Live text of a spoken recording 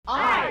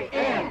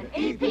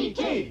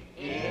INEPT,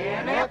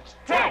 Inept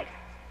Tech.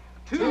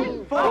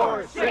 2,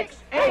 4, 6,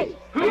 8.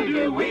 Who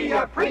do we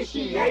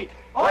appreciate?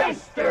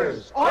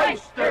 Oysters,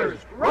 oysters,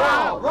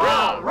 rah,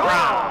 rah,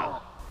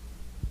 rah.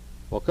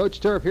 Well, Coach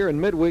Turf here in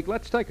midweek,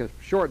 let's take a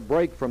short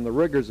break from the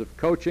rigors of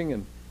coaching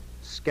and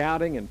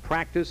scouting and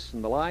practice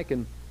and the like,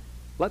 and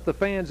let the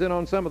fans in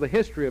on some of the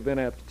history of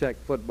Inept Tech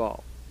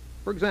football.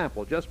 For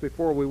example, just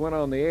before we went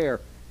on the air,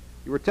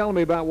 you were telling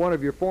me about one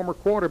of your former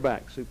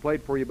quarterbacks who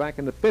played for you back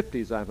in the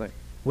 50s, I think.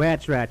 Well,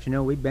 that's right. You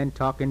know, we've been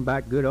talking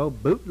about good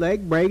old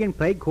Bootleg Bragan,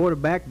 played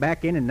quarterback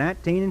back in the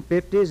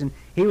 1950s, and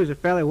he was a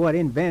fella what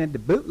invented the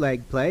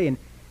bootleg play, and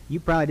you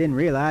probably didn't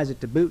realize that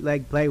the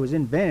bootleg play was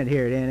invented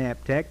here at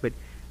Inept Tech, but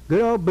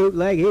good old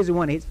Bootleg, he's the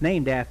one it's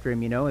named after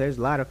him, you know. There's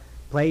a lot of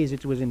plays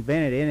that was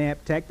invented in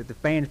Inept Tech that the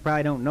fans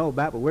probably don't know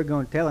about, but we're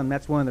going to tell them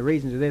that's one of the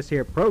reasons of this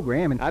here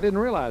program. And I didn't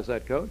realize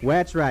that, Coach. Well,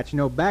 that's right. You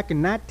know, back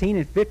in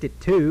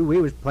 1952, we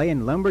was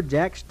playing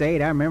Lumberjack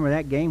State. I remember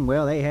that game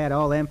well. They had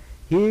all them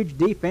huge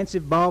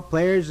defensive ball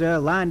players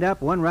lined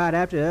up, one right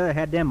after the other,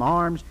 had them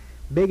arms,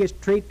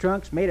 biggest tree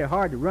trunks, made it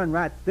hard to run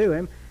right through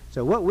him.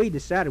 So what we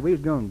decided we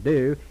was going to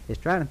do is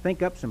try to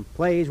think up some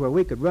plays where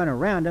we could run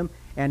around them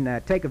and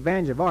take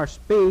advantage of our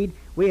speed.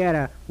 We had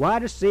a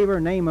wide receiver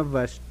named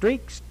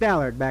Streak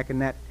Stallard back in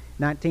that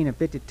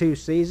 1952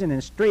 season,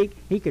 and Streak,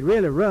 he could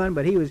really run,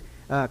 but he was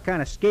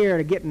kind of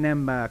scared of getting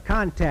them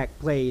contact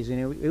plays, and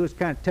it was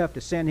kind of tough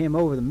to send him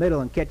over the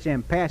middle and catch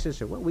them passes.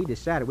 So what we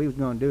decided we was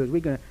going to do is we're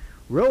going to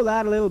roll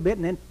out a little bit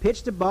and then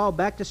pitch the ball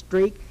back to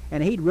Streak,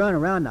 and he'd run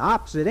around the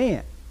opposite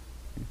end.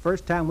 And the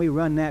first time we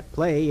run that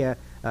play,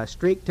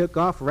 Streak took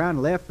off around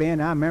the left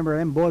end. I remember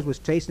them boys was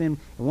chasing him,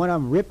 and one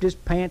of them ripped his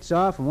pants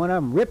off, and one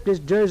of them ripped his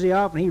jersey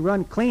off, and he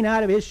run clean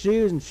out of his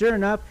shoes, and sure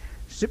enough,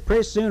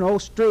 pretty soon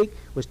old Streak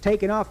was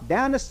taking off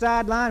down the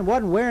sideline,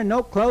 wasn't wearing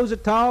no clothes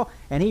at all,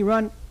 and he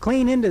run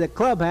clean into the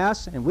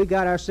clubhouse, and we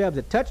got ourselves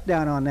a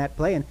touchdown on that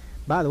play. And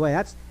by the way,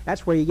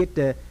 that's where you get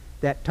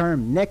that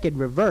term naked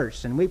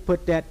reverse, and we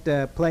put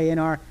that play in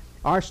our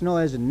arsenal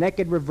as a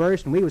naked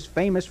reverse, and we was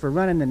famous for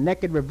running the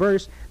naked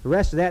reverse the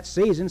rest of that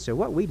season. So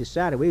what we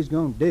decided we was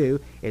going to do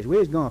is we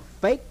was going to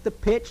fake the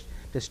pitch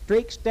to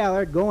Streak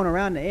Stallard going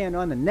around the end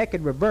on the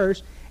naked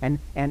reverse, and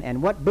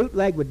what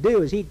Bootleg would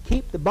do is he'd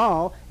keep the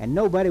ball and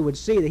nobody would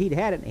see that he'd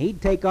had it, and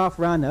he'd take off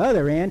around the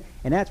other end,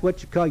 and that's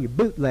what you call your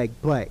bootleg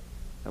play.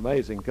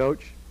 Amazing,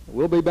 Coach.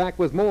 We'll be back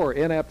with more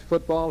Inept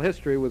football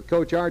history with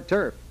Coach Art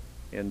Turf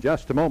in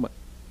just a moment.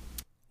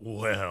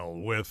 Well,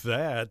 with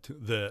that,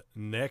 the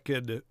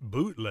naked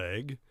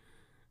bootleg,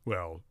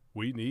 well,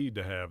 we need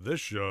to have this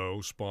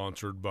show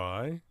sponsored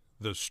by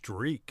The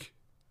Streak.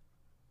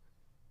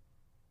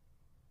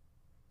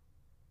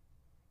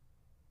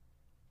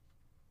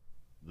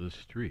 The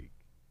Streak.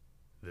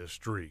 The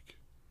Streak.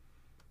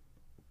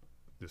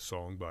 This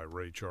song by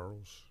Ray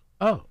Charles.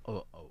 Oh.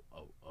 Well,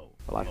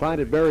 I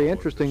find it very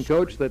interesting,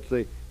 Coach, that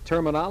the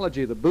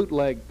terminology, the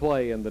bootleg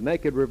play and the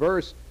naked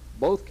reverse,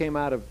 both came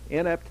out of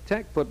Inept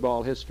Tech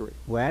football history.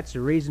 Well, that's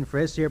the reason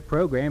for this here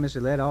program, is to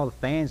let all the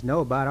fans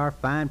know about our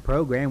fine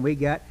program. We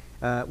got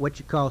what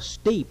you call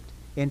steeped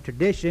in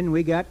tradition.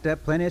 We got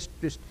plenty of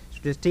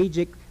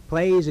strategic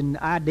plays and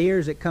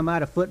ideas that come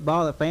out of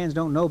football that fans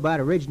don't know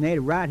about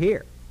originated right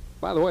here.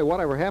 By the way,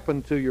 whatever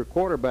happened to your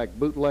quarterback,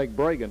 Bootleg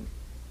Bragan?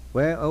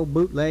 Well, old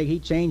Bootleg, he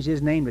changed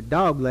his name to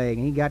Dogleg,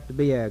 and he got to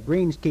be a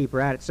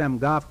greenskeeper out at some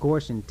golf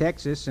course in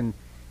Texas, and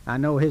I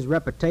know his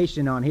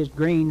reputation on his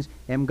greens,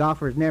 them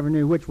golfers never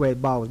knew which way the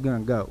ball was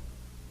going to go.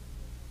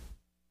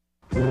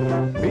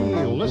 Be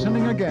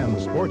listening again,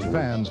 sports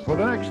fans, for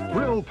the next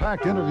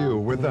thrill-packed interview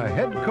with the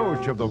head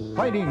coach of the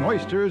Fighting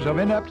Oysters of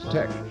Inept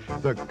Tech,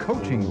 the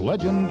coaching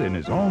legend in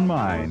his own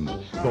mind,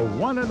 the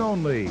one and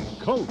only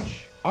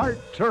Coach Art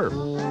Turf.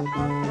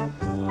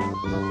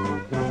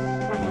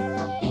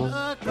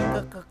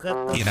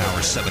 In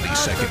our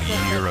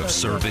 72nd year of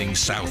serving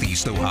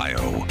Southeast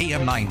Ohio,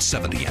 AM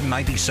 970 and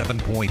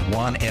 97.1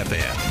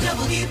 FM.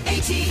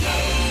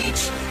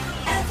 WATH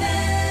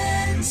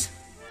FMs.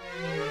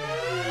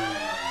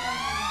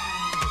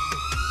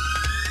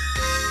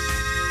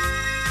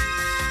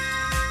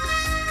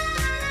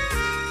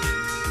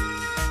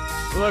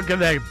 Look at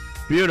that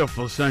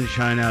beautiful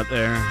sunshine out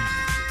there.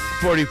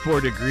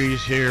 44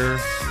 degrees here.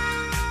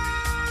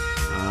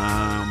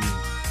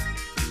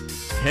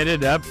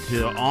 Headed up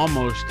to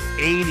almost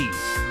 80.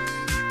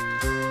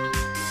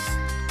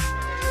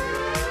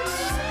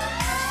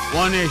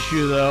 One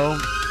issue, though,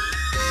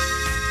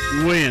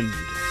 wind.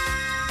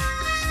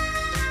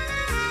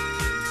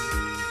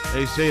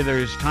 They say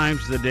there's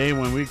times of the day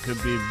when we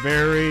could be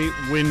very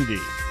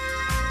windy.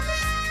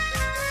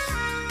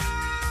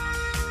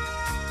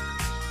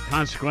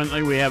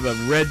 Consequently, we have a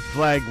red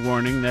flag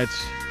warning.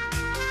 That's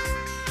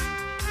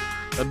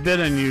a bit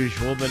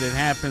unusual, but it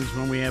happens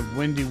when we have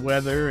windy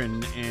weather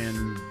and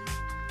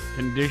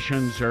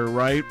conditions are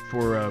right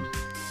for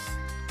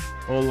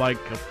like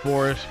a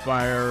forest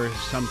fire or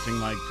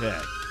something like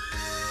that,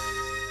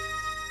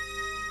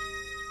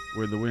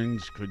 where the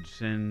winds could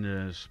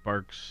send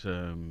sparks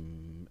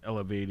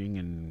elevating,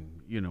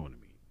 and you know what I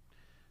mean.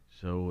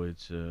 So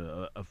it's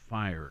a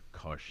fire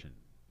caution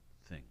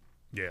thing.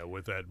 Yeah,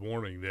 with that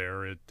warning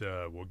there, it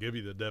will give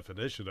you the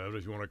definition of it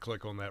if you want to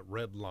click on that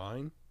red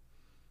line.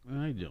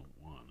 I don't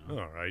want to.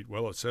 All right.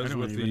 Well, it says I don't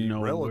with even the know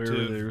where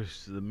relative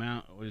there's the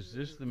mouse. Was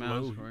this the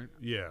mouse? low, Right?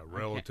 yeah,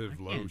 relative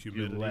I low can't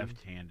humidity. do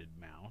left-handed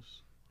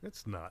mouse.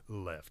 It's not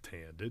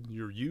left-handed.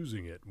 You're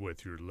using it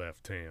with your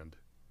left hand.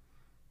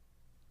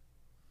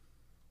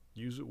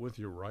 Use it with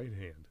your right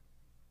hand.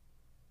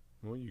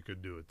 Well, you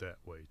could do it that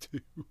way too.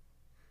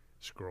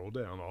 Scroll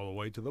down all the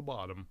way to the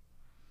bottom.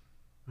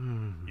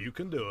 You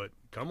can do it.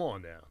 Come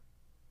on now.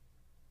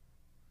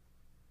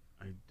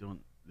 I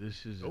don't.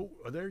 This is Oh,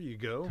 there you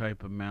go. a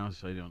type of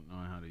mouse I don't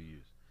know how to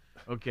use.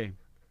 Okay.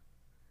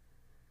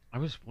 I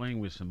was playing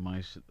with some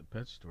mice at the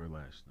pet store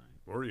last night.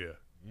 Were you?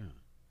 Yeah.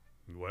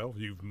 Well,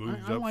 you've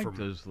moved I up like from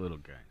those little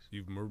guys.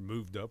 you've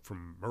moved up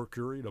from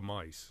mercury to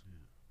mice.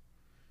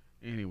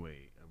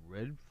 Anyway, a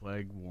red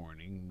flag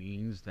warning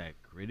means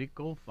that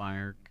critical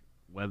fire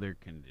weather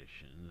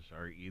conditions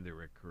are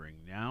either occurring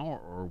now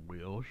or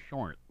will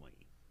shortly.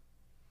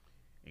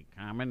 A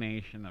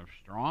combination of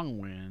strong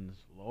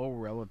winds, low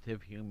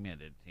relative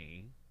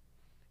humidity,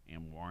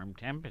 and warm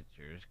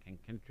temperatures can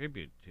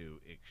contribute to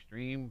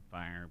extreme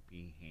fire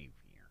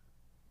behavior.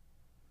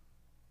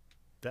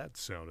 That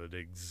sounded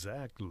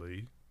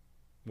exactly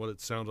what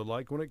it sounded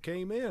like when it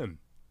came in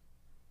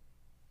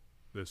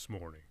this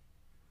morning.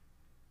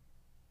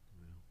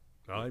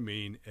 I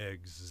mean,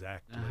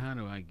 exactly. Now, how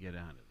do I get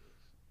out of this?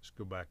 Just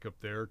go back up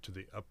there to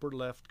the upper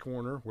left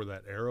corner where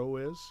that arrow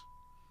is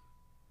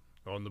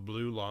on the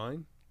blue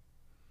line.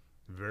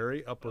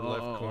 Very upper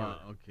left corner.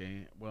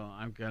 Okay. Well,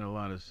 I've got a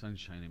lot of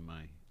sunshine in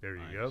my There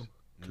you eyes. go.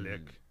 And Click.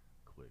 then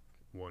Click.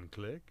 One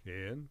click,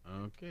 and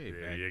Okay.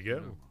 there back you to go.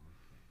 normal.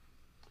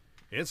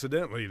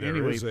 incidentally, there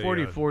Anyway, is a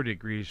 44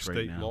 degrees state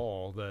right now.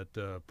 law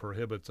that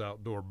prohibits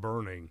outdoor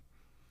burning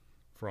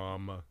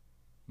from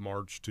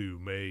March to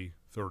May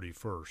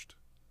 31st.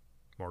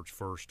 March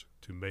 1st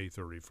to May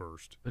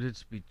 31st. But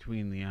it's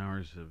between the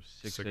hours of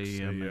 6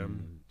 a.m.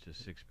 and to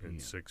 6 p.m.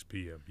 And 6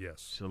 p.m.,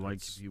 yes. So, like,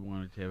 if you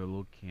wanted to have a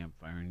little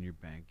campfire in your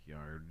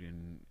backyard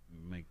and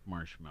make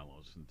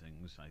marshmallows and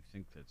things, I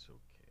think that's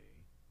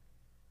okay.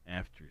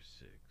 After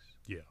 6.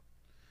 Yeah.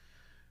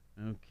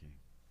 Okay.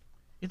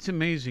 It's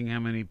amazing how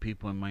many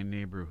people in my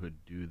neighborhood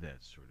do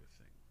that sort of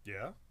thing,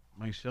 Yeah?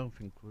 myself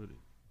included.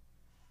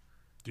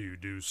 Do you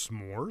do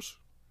s'mores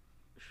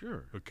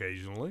Sure,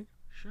 occasionally?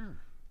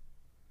 sure.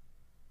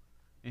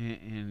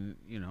 And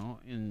you know,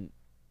 and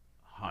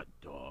hot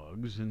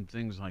dogs and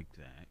things like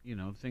that. You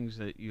know, things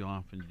that you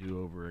often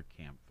do over a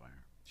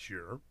campfire.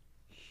 Sure.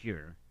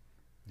 Sure.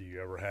 Do you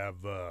ever have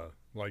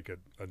like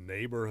a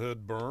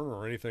neighborhood burn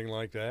or anything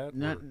like that?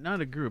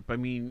 Not a group. I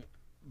mean,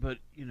 but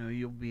you know,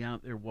 you'll be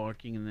out there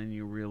walking, and then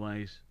you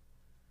realize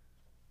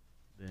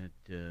that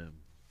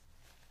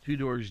 2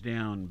 doors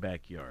down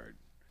backyard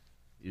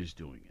is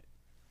doing it,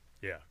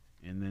 Yeah.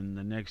 and then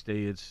the next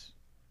day it's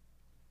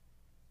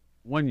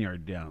 1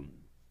 yard down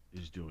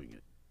is doing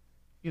it.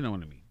 You know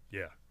what I mean?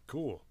 Yeah.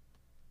 Cool.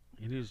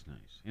 It is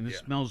nice, and it Yeah.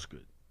 smells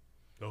good.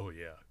 Oh,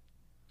 yeah.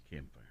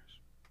 Campfires.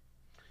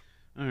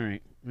 All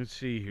right, let's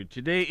see here.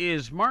 Today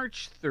is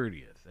March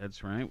 30th.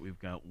 That's right. We've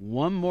got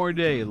one more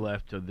day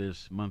left of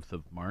this month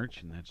of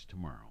March, and that's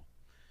tomorrow.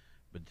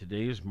 But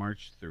today is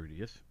March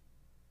 30th.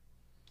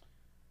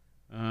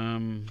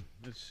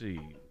 Let's see.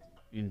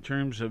 In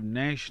terms of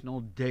National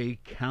Day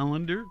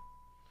calendar,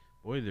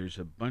 boy, there's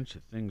a bunch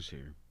of things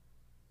here.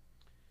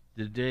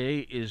 Today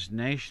is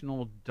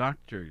National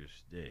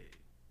Doctors Day.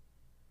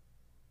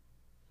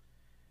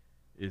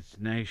 It's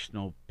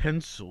National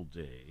Pencil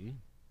Day.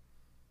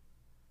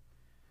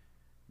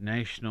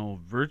 National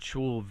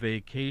Virtual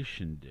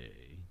Vacation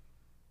Day.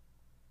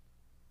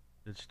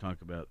 Let's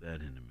talk about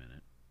that in a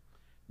minute.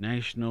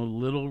 National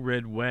Little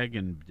Red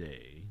Wagon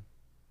Day.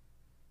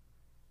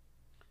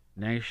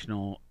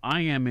 National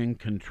I Am in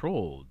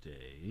Control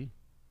Day.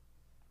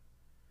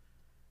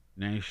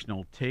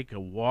 National Take a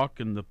Walk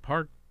in the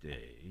Park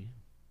Day.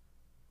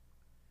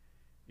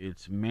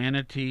 It's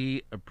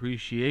Manatee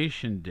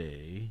Appreciation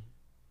Day.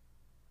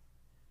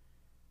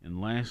 And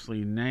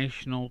lastly,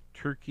 National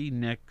Turkey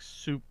Neck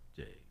Soup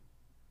Day.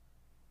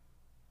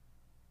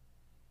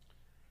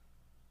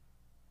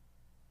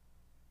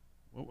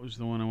 What was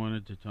the one I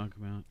wanted to talk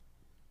about?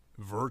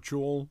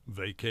 Virtual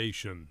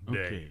Vacation Day.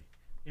 Okay.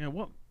 Yeah,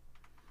 what?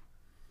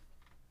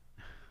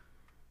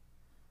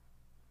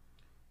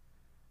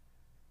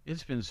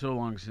 It's been so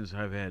long since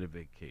I've had a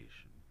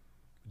vacation.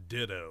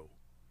 Ditto.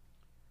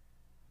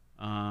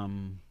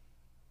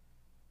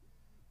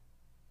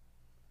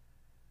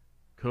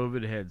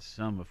 COVID had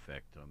some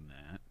effect on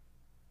that.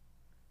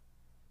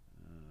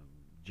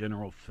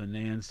 General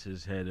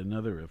finances had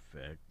another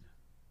effect.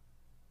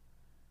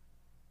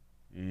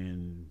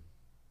 And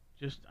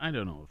just, I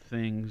don't know,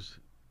 things.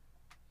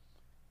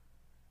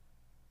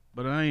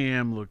 But I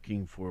am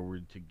looking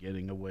forward to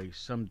getting away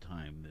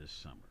sometime this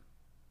summer.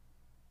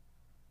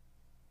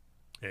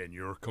 And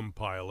you're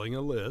compiling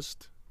a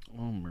list.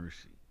 Oh,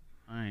 mercy.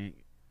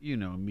 You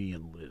know me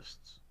and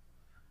lists.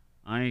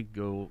 I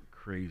go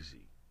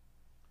crazy.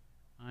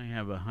 I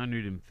have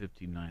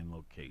 159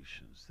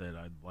 locations that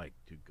I'd like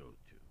to go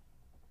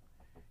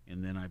to.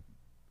 And then I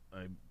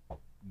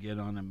get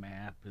on a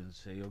map and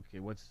say, okay,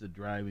 what's the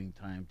driving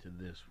time to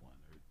this one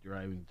or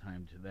driving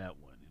time to that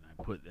one? And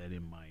I put that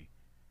in my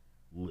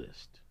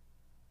list,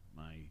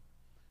 my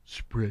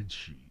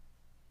spreadsheet.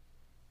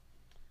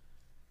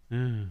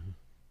 And,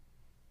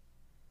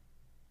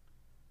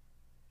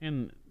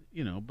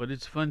 you know, but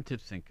it's fun to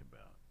think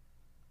about.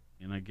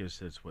 And I guess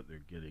that's what they're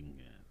getting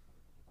at.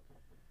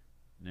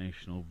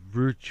 National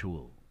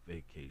Virtual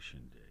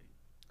Vacation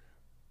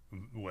Day.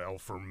 Well,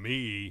 for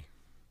me,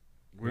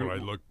 when I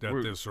looked at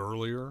this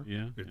earlier,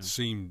 it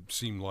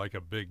seemed like a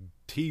big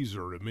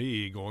teaser to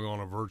me, going on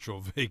a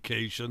virtual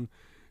vacation,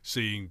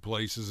 seeing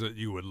places that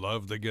you would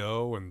love to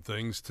go and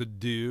things to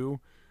do,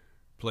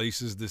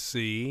 places to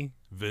see,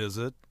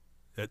 visit,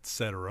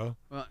 etc.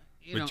 Well,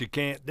 you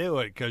can't do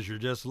it because you're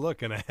just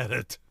looking at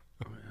it.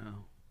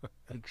 Well,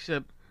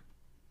 except,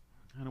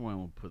 how do I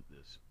want to put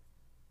this?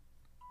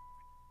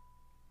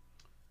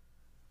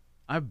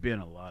 I've been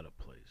a lot of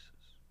places.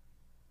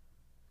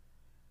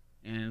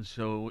 And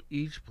so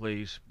each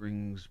place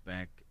brings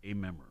back a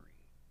memory.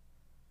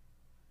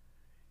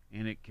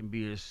 And it can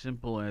be as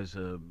simple as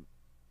a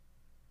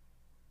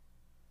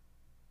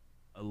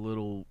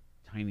little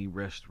tiny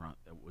restaurant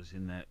that was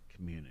in that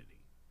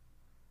community.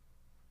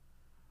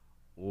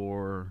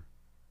 Or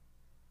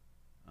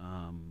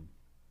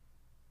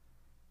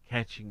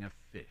catching a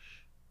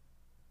fish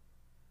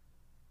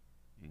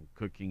and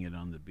cooking it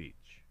on the beach.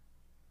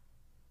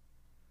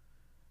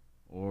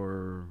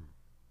 Or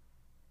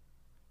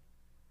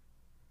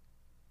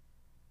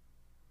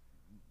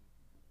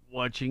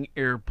watching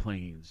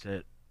airplanes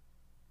at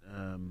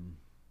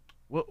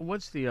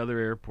what's the other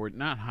airport?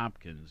 Not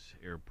Hopkins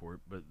Airport,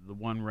 but the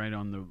one right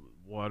on the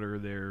water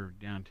there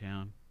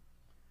downtown.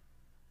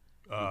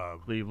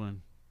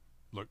 Cleveland.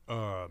 Look,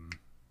 oh,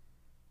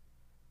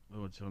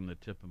 it's on the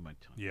tip of my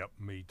tongue. Yep,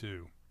 me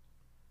too.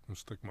 I'll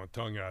stick my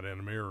tongue out in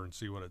a mirror and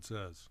see what it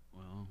says.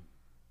 Well,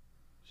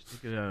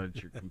 stick it out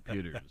at your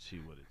computer and see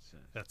what it says.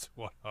 That's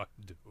what I'm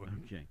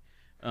doing. Okay.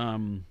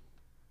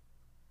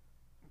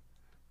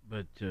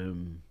 But,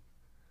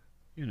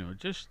 you know,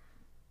 just,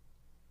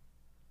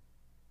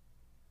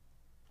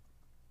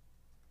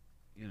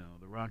 you know,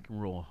 the Rock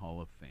and Roll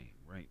Hall of Fame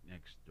right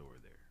next door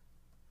there.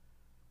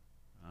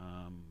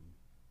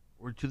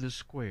 Or to the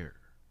Square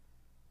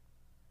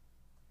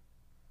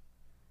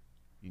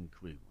in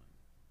Cleveland.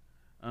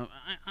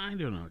 I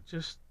don't know,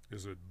 just...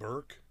 Is it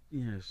Burke?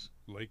 Yes.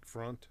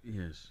 Lakefront?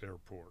 Yes.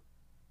 Airport.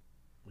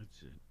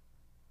 That's it.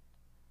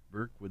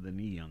 Burke with an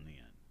E on the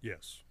end.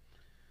 Yes.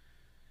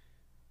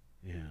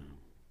 Yeah.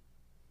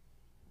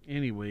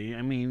 Anyway,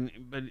 I mean,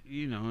 but,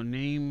 you know,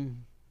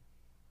 name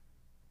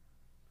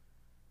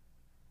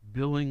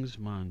Billings,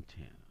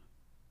 Montana.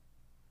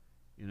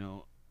 You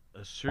know,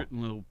 a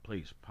certain little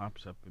place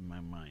pops up in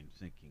my mind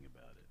thinking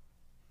about it.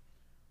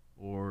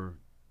 Or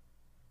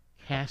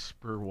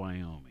Casper,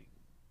 Wyoming.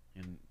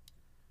 And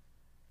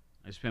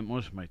I spent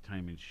most of my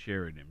time in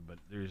Sheridan, but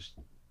there's,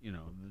 you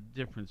know, the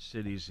different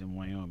cities in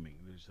Wyoming.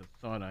 There's a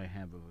thought I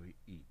have of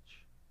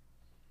each.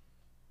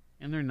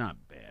 And they're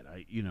not bad.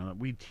 You know,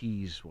 we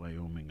tease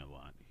Wyoming a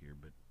lot here,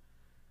 but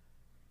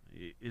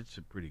it's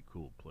a pretty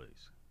cool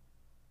place.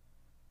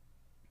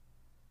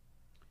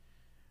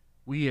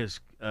 We as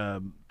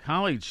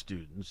college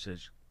students at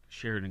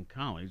Sheridan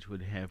College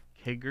would have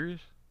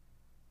keggers.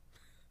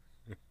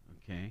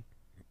 Okay.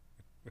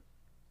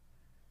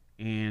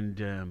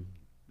 And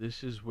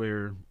this is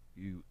where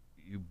you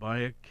buy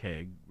a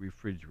keg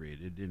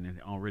refrigerated, and it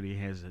already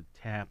has a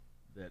tap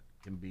that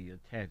can be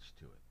attached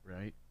to it,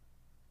 right?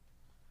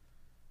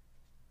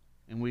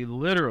 And we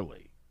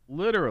literally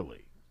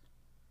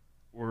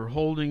were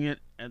holding it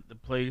at the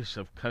place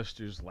of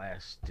Custer's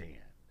Last Stand,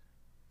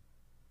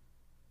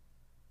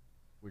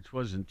 which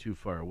wasn't too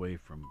far away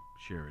from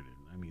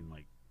Sheridan. I mean,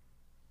 like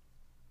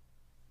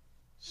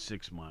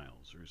 6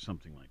 miles or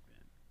something like that.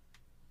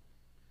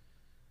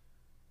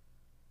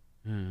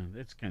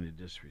 That's kind of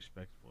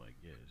disrespectful, I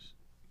guess.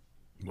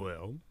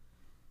 Well,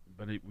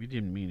 but we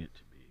didn't mean it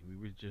to be. We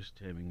were just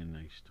having a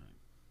nice time.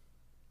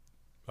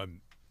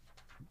 I'm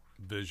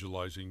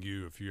visualizing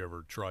you if you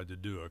ever tried to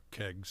do a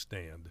keg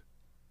stand.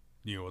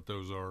 You know what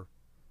those are?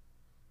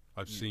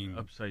 I've seen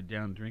upside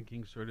down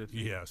drinking sort of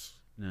thing. Yes.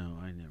 No,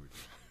 I never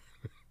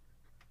did.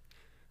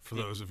 For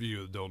those of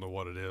you that don't know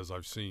what it is,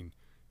 I've seen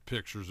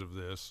pictures of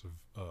this.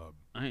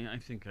 I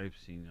think I've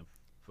seen a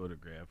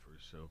photograph or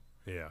so.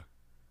 Yeah.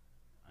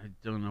 I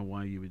don't know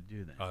why you would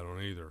do that. I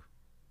don't either.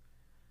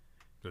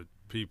 The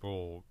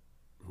people,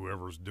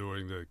 whoever's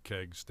doing the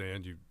keg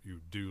stand, you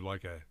do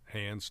like a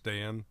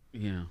handstand.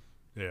 Yeah.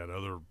 Yeah, and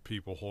other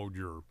people hold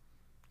your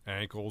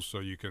ankles so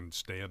you can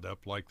stand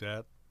up like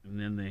that. And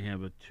then they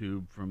have a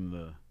tube from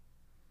the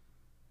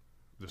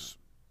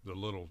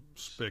little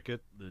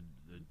spigot. The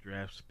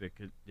draft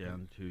spigot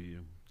down to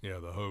you. Yeah,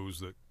 the hose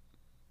that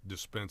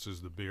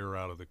dispenses the beer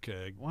out of the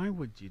keg. Why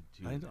would you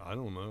do that? I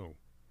don't know.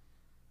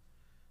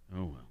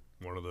 Oh, well.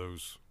 One of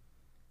those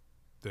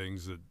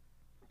things that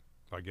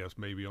I guess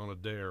maybe on a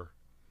dare.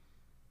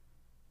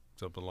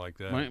 something like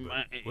that.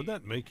 Would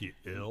that make you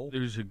ill?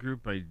 There's a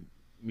group I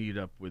meet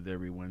up with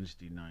every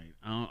Wednesday night.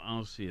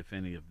 I'll see if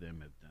any of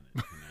them have done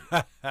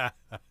it tonight.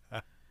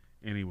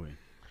 Anyway.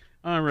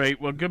 All right.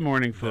 Well, good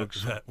morning,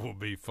 folks. That will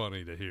be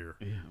funny to hear.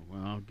 Yeah,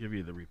 well, I'll give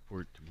you the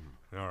report tomorrow.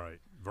 All right.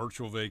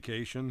 Virtual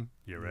vacation.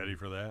 You ready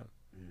for that?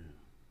 Yeah.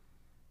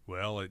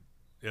 Well,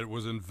 it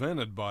was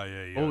invented by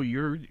a...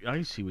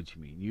 I see what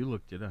you mean. You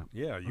looked it up.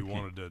 Yeah, you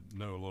wanted to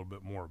know a little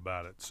bit more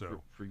about it.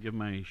 So forgive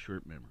my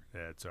short memory.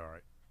 That's all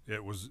right.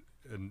 It was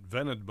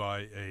invented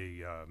by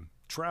a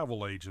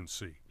travel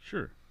agency.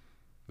 Sure.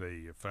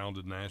 They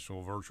founded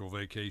National Virtual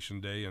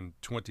Vacation Day in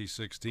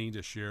 2016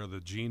 to share the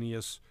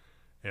genius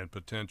and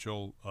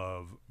potential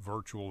of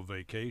virtual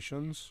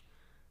vacations.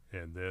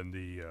 And then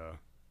the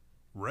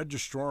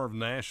Registrar of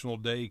National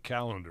Day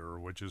Calendar,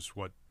 which is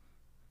what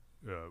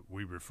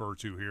we refer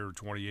to here,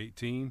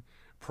 2018,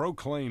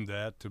 proclaimed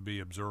that to be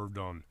observed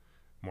on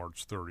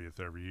March 30th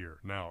every year.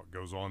 Now, it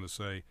goes on to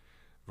say,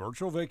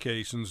 virtual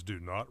vacations do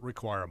not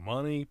require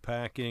money,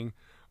 packing,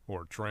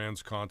 or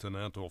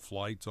transcontinental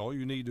flights. All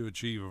you need to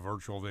achieve a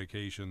virtual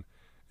vacation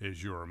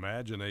is your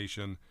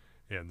imagination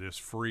and this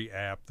free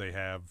app they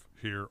have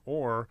here,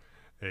 or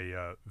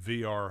a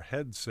VR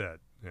headset.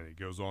 And he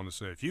goes on to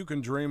say, if you can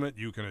dream it,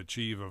 you can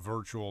achieve a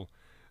virtual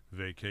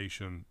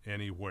vacation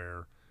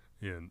anywhere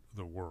in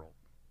the world.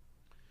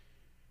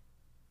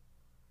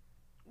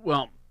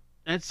 Well,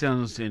 that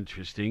sounds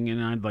interesting,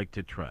 and I'd like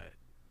to try it.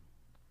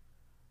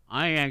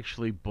 I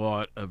actually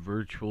bought a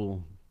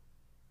virtual,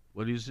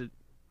 what is it,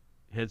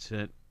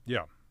 headset?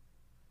 Yeah.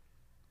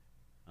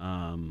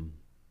 I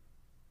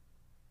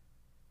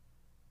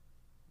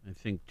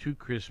think 2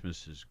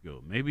 Christmases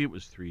ago. Maybe it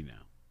was 3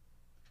 now.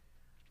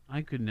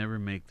 I could never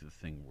make the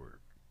thing work.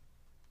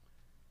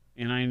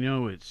 And I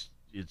know it's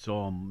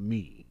all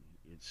me.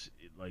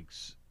 I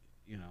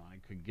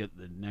could get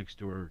the next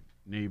door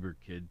neighbor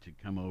kid to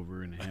come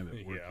over and have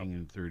it working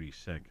in 30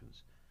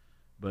 seconds.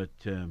 But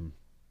we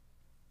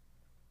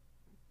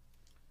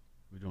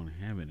don't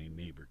have any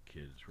neighbor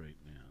kids right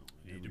now.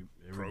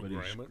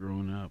 Everybody's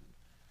grown up.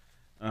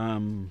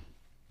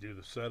 Do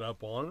the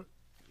setup on it?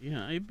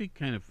 Yeah, it'd be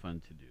kind of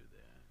fun to do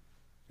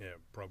that. Yeah,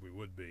 probably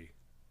would be.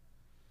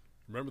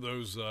 Remember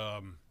those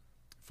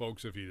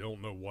folks, if you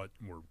don't know what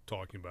we're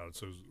talking about,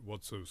 so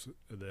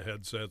the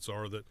headsets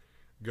are that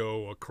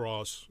go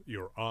across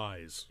your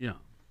eyes. Yeah.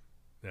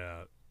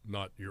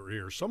 Not your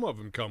ears. Some of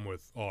them come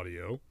with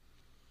audio,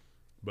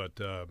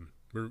 but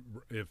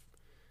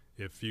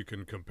if you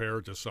can compare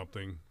it to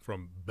something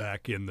from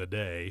back in the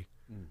day,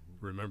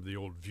 remember the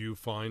old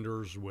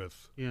viewfinders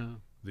with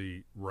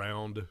the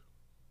round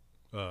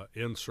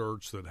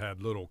inserts that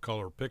had little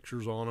color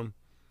pictures on them,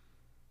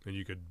 and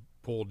you could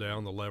pull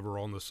down the lever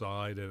on the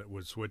side and it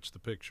would switch the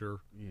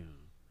picture. Yeah.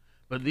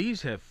 But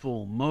these have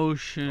full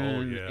motion.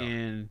 Oh, yeah.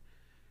 And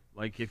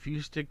like if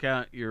you stick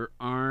out your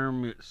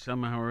arm, it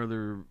somehow or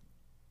other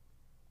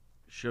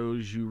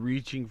shows you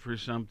reaching for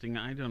something.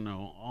 I don't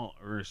know,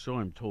 or so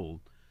I'm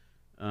told.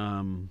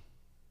 Yeah,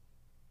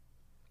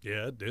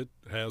 it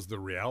has the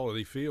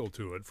reality feel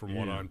to it from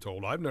what I'm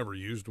told. I've never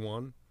used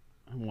one.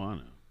 I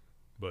want to.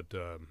 But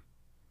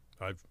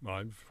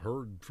I've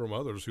heard from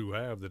others who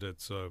have that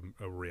it's a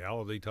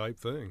reality type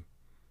thing.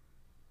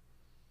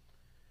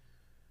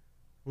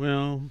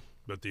 Well,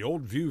 but the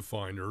old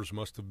viewfinders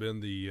must have been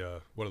the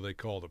what do they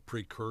call, the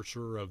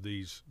precursor of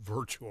these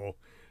virtual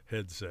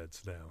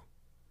headsets now.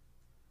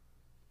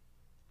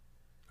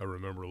 I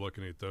remember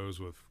looking at those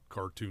with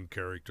cartoon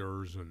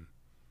characters, and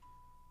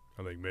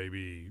I think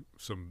maybe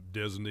some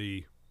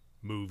Disney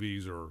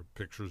movies or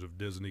pictures of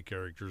Disney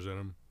characters in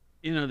them.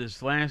 You know,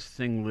 this last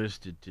thing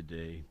listed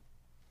today,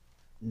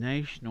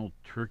 National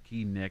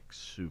Turkey Neck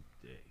Soup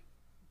Day.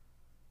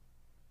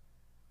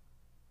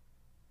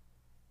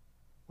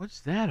 What's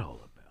that all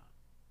about?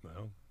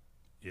 Well,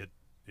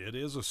 it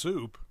is a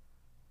soup,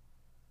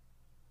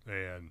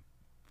 and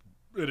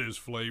it is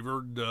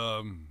flavored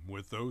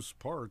with those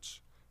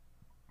parts.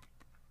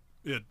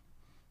 It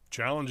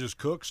challenges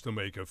cooks to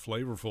make a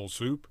flavorful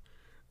soup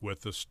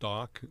with the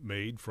stock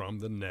made from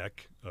the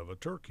neck of a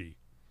turkey.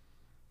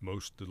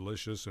 Most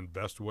delicious and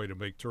best way to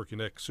make turkey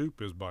neck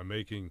soup is by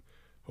making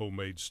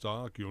homemade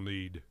stock. You'll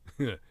need,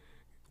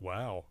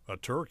 wow, a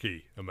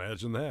turkey.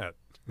 Imagine that.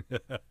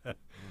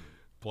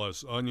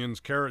 Plus onions,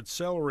 carrots,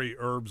 celery,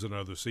 herbs, and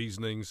other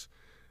seasonings.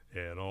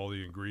 And all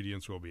the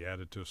ingredients will be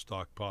added to a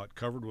stock pot,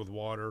 covered with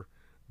water,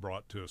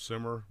 brought to a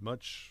simmer,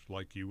 much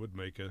like you would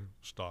make a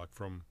stock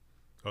from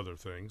other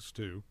things,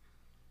 too.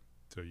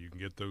 So you can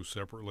get those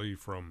separately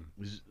from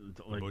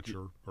a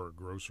butcher or a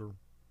grocer.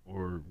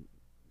 Or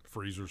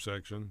freezer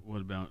section.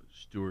 What about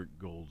Stuart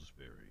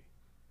Goldsberry?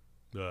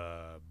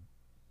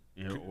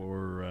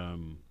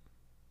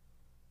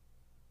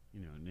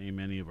 Name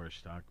any of our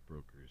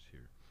stockbrokers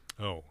here.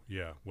 Oh,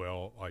 yeah.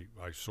 Well,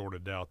 I sort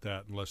of doubt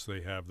that unless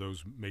they have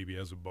those maybe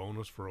as a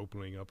bonus for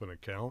opening up an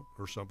account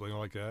or something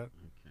like that.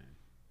 Okay.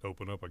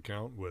 Open up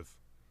account with,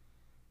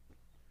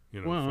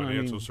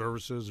 financial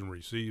services and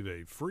receive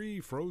a free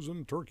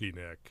frozen turkey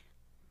neck.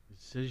 It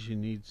says you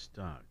need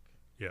stock.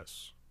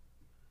 Yes.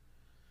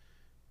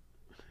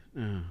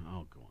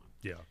 I'll go on.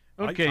 Yeah.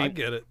 Okay. I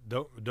get it.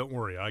 Don't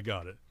worry. I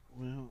got it.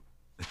 Well,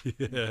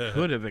 yeah.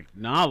 could have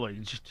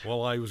acknowledged.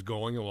 Well, I was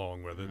going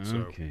along with it. So,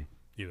 Okay.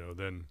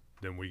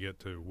 Then we get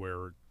to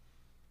where it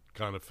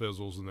kind of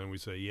fizzles, and then we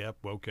say, yep,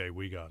 okay,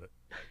 we got it.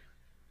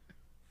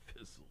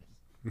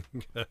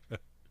 Fizzles.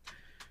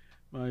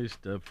 My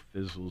stuff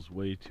fizzles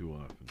way too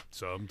often.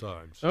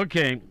 Sometimes.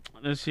 Okay,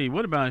 let's see.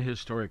 What about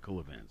historical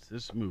events?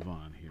 Let's move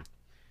on here.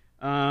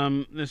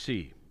 Let's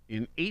see.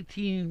 In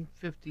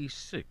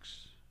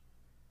 1856,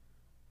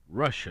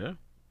 Russia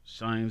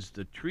signs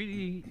the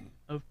Treaty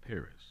of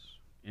Paris,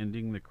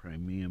 ending the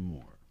Crimean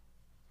War.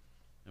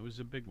 That was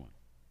a big one.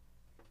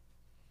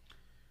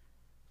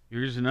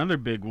 Here's another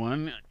big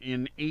one.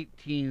 In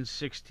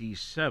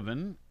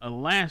 1867,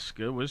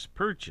 Alaska was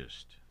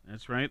purchased.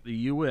 That's right, the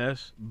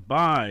U.S.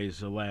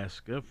 buys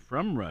Alaska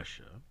from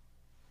Russia.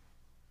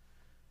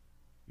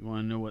 You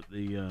want to know what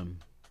the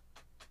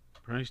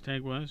price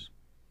tag was?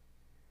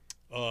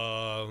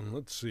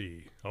 Let's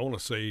see. I want to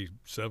say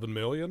 $7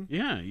 million.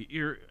 Yeah,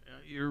 you're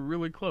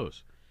really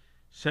close.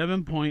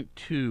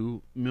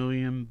 $7.2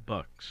 million.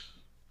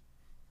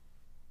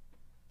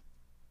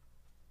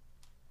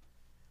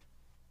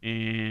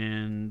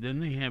 And then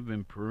they have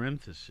in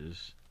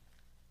parentheses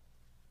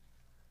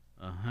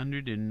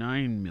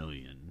 $109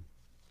 million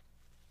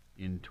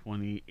in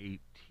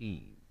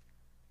 2018.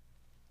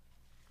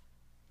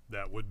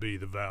 That would be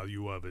the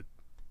value of it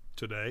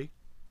today.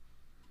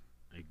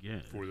 I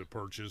guess. For the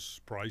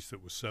purchase price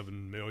that was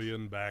 $7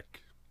 million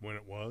back when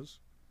it was.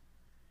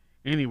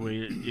 Anyway,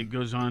 it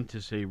goes on to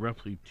say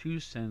roughly 2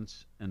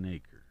 cents an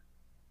acre.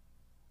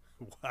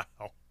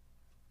 Wow.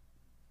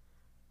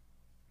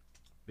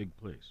 Big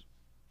place.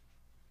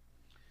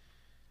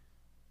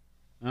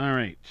 All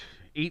right.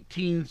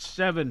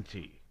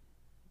 1870.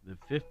 The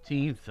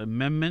 15th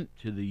Amendment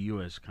to the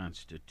U.S.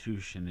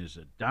 Constitution is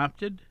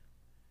adopted.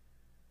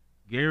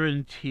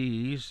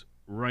 Guarantees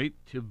right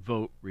to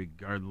vote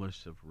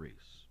regardless of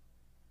race.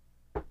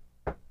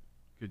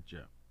 Good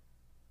job.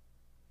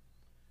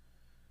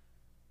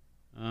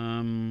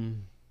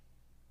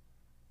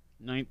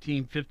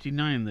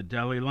 1959, the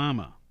Dalai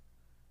Lama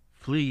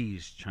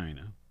flees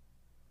China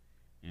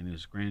and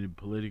is granted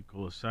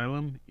political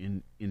asylum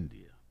in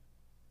India.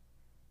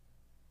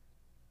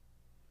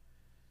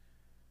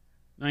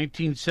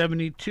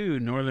 1972,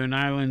 Northern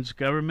Ireland's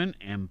government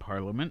and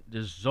parliament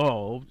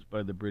dissolved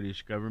by the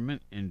British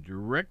government, and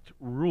direct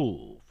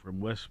rule from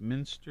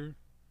Westminster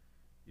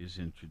is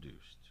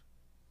introduced.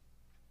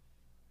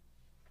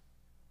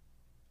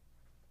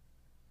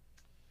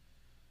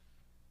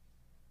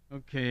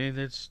 Okay,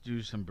 let's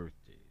do some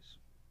birthdays.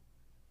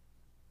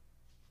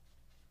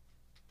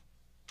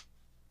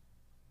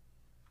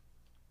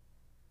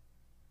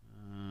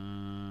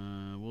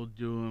 We'll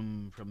do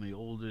them from the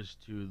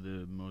oldest to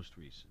the most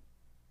recent.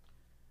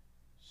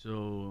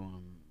 So,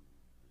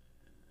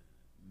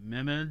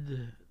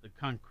 Mehmed the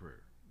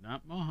Conqueror,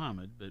 not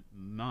Mohammed, but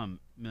Mehmed,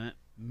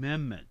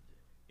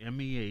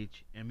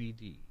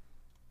 M-E-H-M-E-D,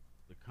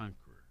 the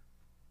Conqueror.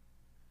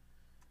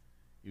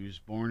 He was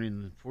born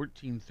in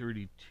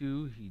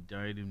 1432. He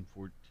died in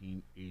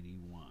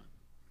 1481.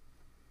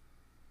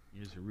 He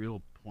has a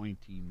real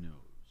pointy nose.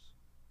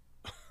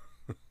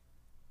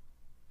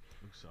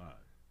 Looks odd.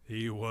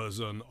 He was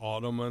an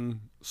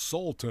Ottoman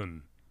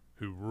sultan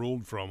who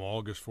ruled from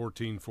August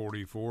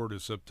 1444 to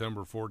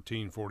September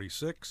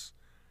 1446,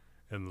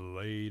 and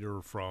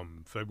later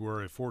from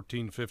February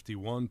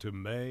 1451 to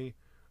May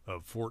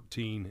of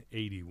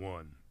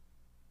 1481.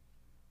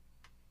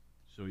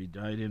 So he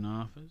died in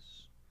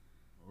office?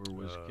 Or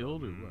was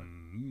killed, or what?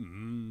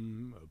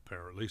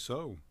 Apparently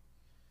so.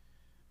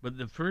 But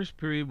the first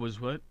period was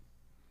what?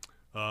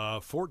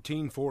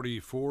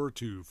 1444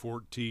 to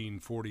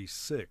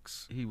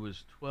 1446. He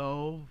was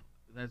 12.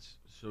 That's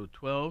so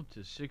 12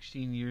 to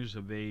 16 years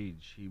of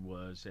age he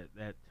was at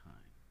that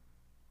time.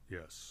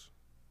 Yes.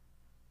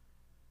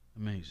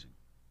 Amazing.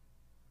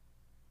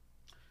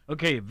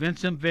 Okay,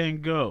 Vincent van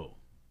Gogh.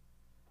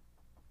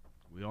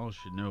 We all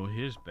should know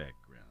his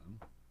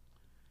background.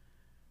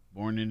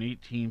 Born in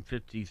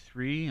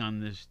 1853 on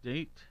this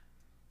date.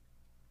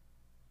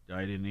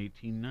 Died in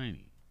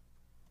 1890.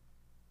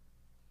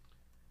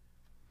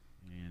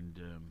 And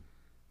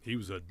he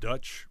was a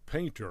Dutch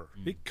painter.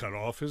 He cut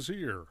off his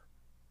ear.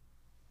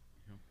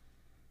 Yep.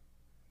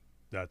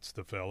 That's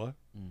the fella.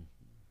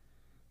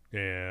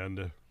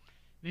 And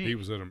he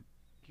was in a...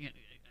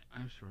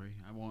 I'm sorry,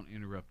 I won't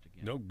interrupt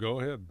again. No, go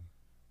ahead.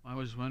 I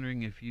was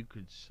wondering if you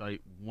could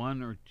cite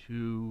one or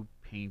two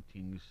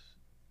paintings,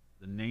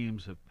 the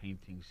names of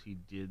paintings he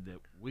did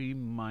that we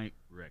might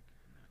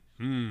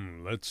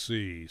recognize. Let's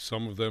see.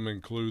 Some of them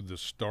include The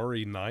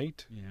Starry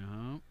Night.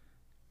 Yeah.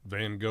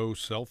 Van Gogh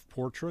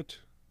Self-Portrait.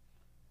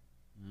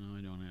 No,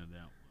 I don't have that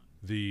one.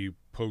 The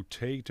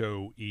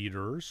Potato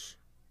Eaters.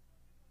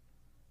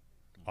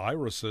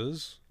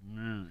 Irises.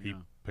 Yeah, he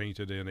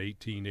painted in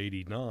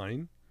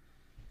 1889.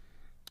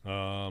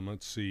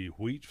 Let's see.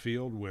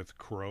 Wheatfield with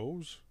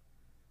Crows.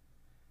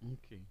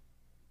 Okay.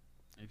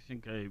 I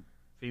think I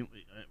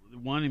faintly... the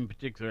one in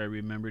particular I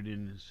remembered,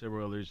 and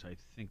several others I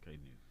think I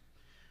knew.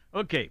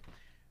 Okay,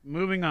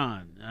 moving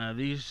on.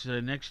 These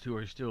next two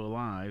are still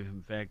alive.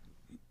 In fact,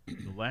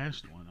 the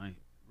last one I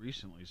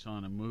recently saw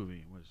in a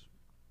movie was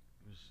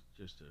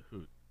just a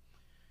hoot.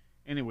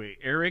 Anyway,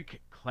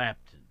 Eric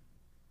Clapton.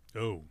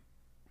 Oh.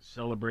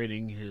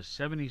 Celebrating his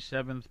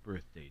 77th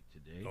birthday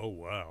today. Oh,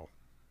 wow.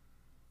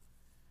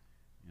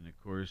 And, of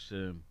course,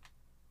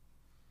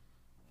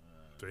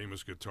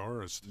 famous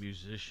guitarist.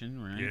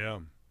 Musician, right? Yeah.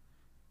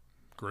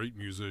 Great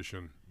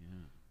musician.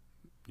 Yeah.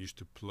 Used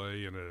to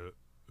play in a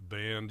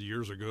band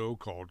years ago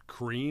called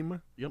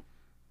Cream. Yep.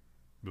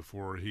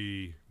 Before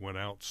he went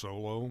out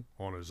solo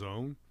on his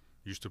own.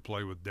 Used to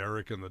play with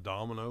Derek and the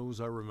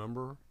Dominoes, I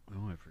remember.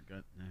 Oh, I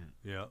forgot that.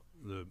 Yeah.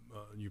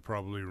 You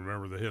probably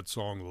remember the hit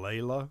song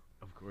Layla.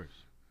 Of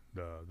course.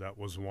 That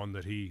was one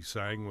that he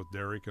sang with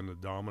Derek and the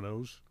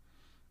Dominoes.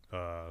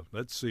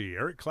 Let's see.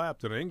 Eric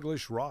Clapton,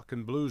 English rock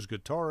and blues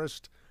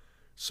guitarist,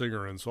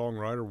 singer and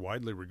songwriter,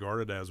 widely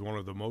regarded as one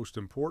of the most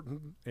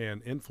important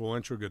and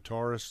influential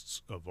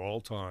guitarists of all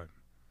time.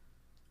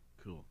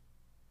 Cool.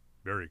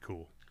 Very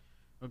cool.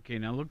 Okay,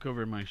 now look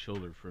over my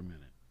shoulder for a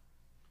minute.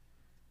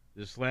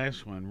 This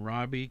last one,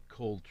 Robbie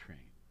Coltrane.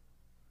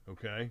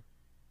 Okay.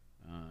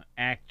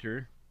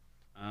 Actor.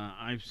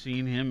 I've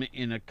seen him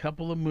in a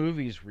couple of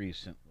movies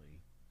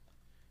recently.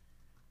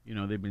 You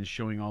know, they've been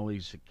showing all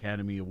these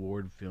Academy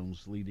Award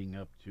films leading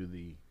up to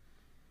the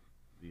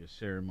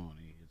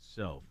ceremony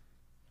itself.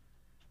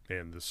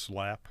 And the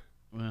slap.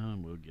 Well,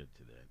 we'll get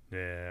to that.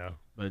 Yeah.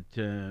 But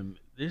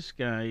this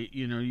guy,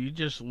 you know, you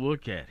just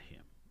look at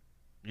him.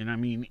 And, I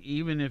mean,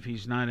 even if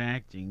he's not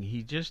acting,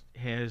 he just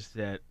has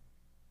that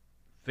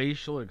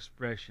facial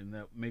expression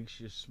that makes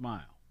you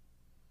smile.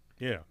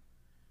 Yeah.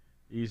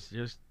 He's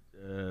just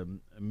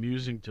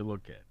amusing to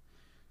look at.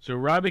 So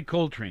Robbie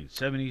Coltrane,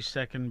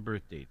 72nd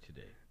birthday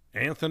today.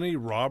 Anthony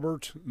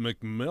Robert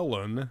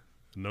McMillan,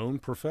 known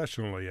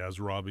professionally as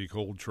Robbie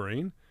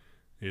Coltrane,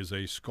 is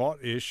a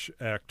Scottish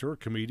actor,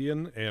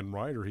 comedian, and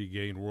writer. He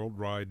gained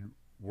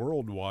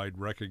worldwide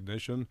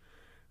recognition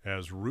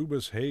as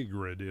Rubus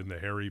Hagrid in the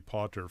Harry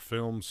Potter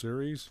film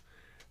series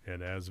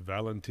and as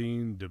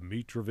Valentin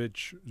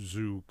Dmitrovich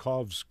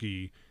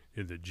Zhukovsky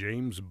in the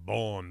James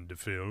Bond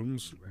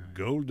films, right.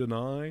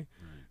 GoldenEye,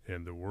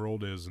 and The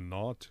World Is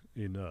Not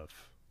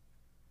Enough.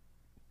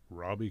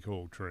 Robbie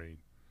Coltrane.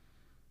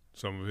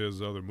 Some of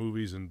his other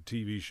movies and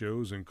TV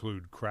shows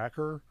include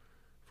Cracker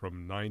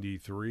from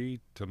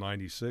 93 to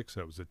 96.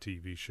 That was a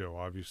TV show,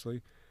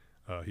 obviously.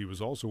 He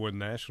was also in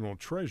National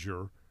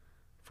Treasure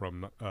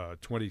from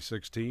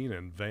 2016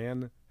 and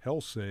Van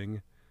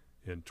Helsing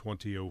in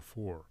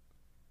 2004.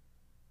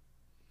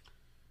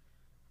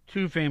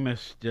 Two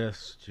famous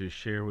deaths to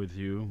share with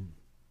you.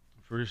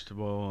 First of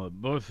all,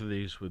 both of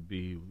these would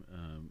be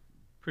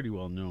pretty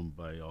well known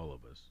by all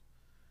of us.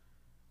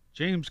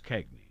 James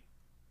Cagney.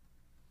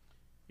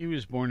 He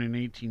was born in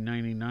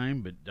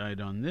 1899 but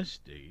died on this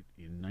date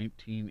in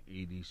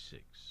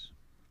 1986.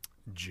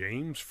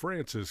 James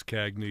Francis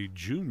Cagney,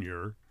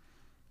 Jr.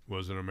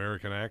 was an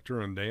American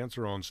actor and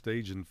dancer on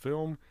stage and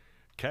film.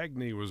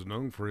 Cagney was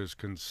known for his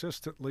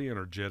consistently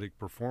energetic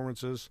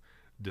performances,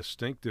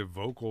 distinctive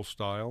vocal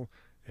style,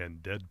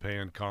 and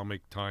deadpan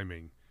comic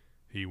timing.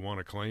 He won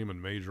acclaim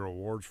and major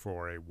awards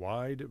for a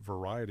wide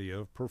variety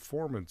of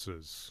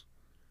performances.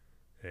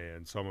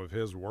 And some of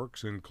his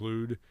works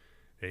include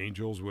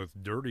Angels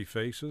with Dirty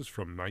Faces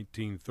from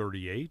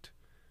 1938,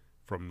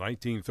 from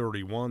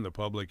 1931, The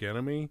Public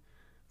Enemy,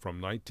 from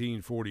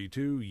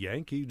 1942,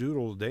 Yankee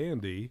Doodle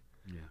Dandy,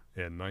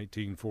 and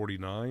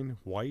 1949,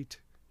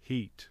 White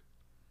Heat.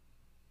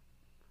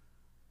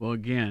 Well,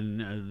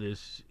 again,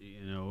 this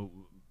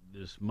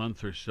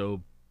month or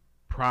so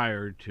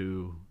prior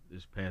to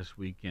this past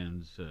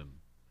weekend's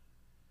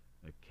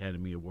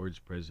Academy Awards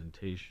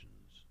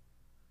presentations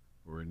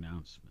or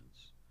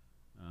announcements,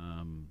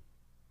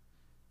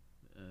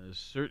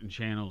 certain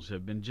channels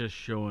have been just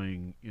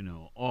showing,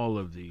 all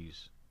of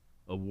these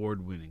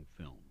award-winning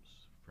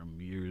films from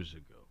years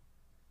ago.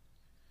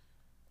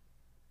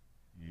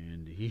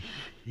 And he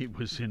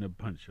was in a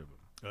bunch of them.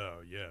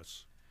 Oh,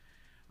 yes.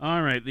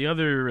 All right, the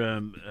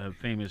other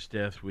famous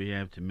death we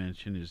have to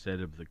mention is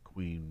that of the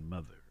Queen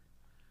Mother,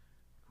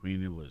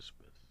 Queen Elizabeth.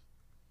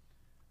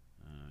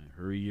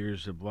 Her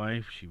years of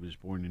life, she was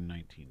born in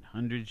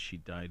 1900. She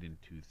died in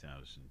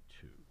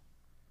 2002.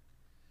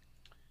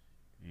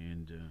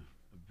 And a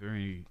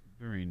very,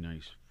 very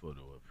nice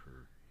photo of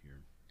her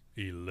here.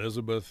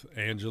 Elizabeth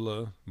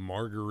Angela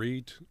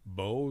Marguerite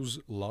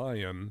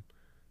Bowes-Lyon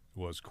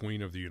was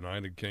Queen of the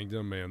United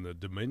Kingdom and the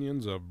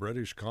Dominions of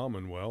British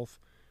Commonwealth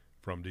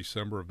from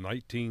December of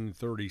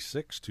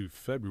 1936 to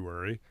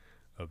February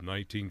of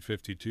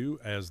 1952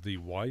 as the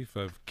wife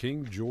of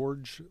King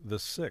George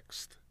VI.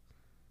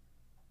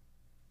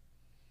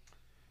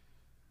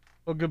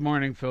 Well, good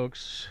morning,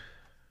 folks.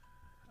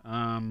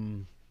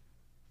 Let's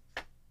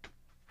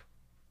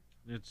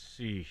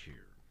see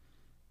here.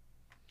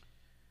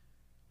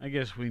 I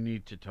guess we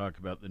need to talk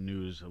about the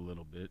news a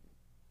little bit.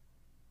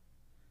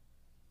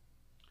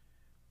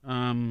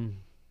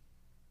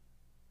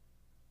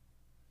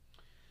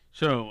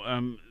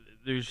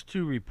 there's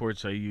two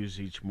reports I use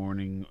each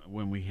morning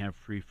when we have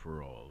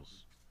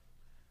free-for-alls.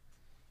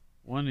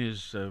 One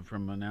is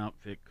from an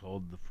outfit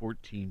called the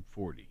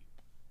 1440.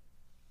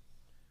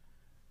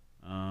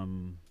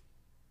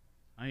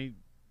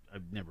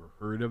 I've never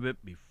heard of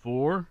it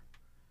before,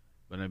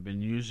 but I've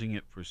been using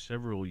it for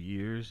several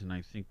years, and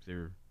I think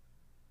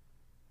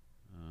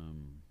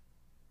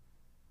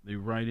they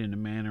write in a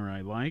manner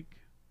I like,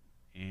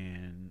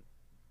 and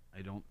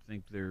I don't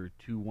think they're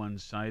too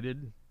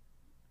one-sided.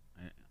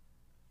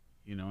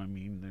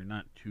 They're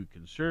not too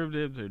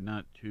conservative, they're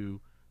not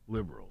too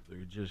liberal.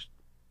 They're just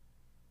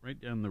right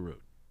down the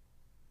road.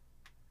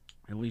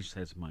 At least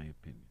that's my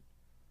opinion.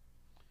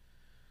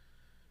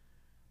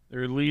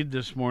 Their lead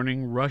this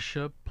morning,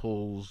 Russia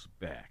pulls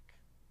back.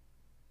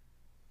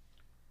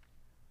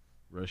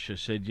 Russia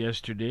said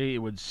yesterday it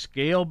would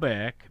scale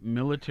back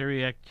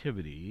military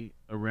activity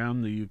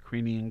around the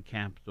Ukrainian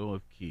capital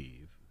of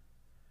Kyiv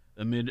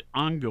amid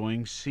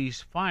ongoing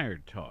ceasefire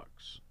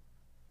talks.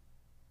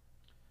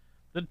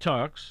 The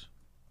talks,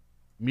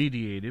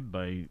 mediated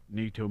by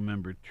NATO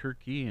member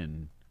Turkey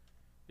and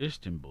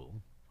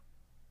Istanbul,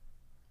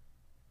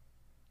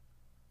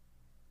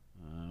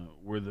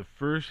 were the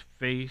first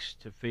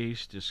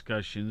face-to-face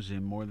discussions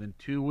in more than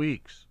 2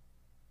 weeks.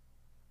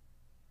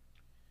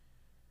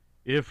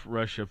 If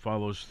Russia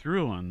follows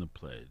through on the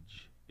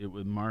pledge, it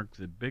would mark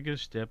the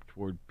biggest step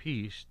toward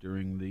peace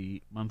during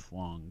the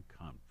month-long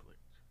conflict.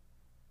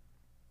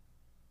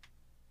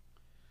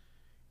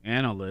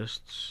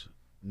 Analysts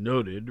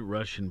noted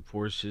Russian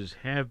forces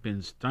have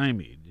been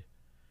stymied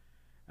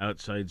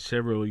outside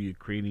several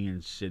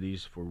Ukrainian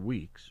cities for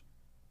weeks,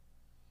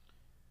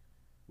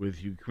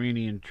 with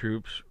Ukrainian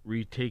troops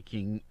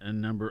retaking a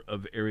number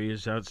of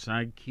areas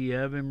outside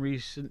Kiev in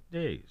recent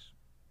days.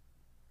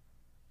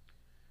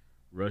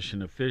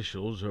 Russian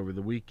officials over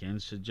the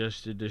weekend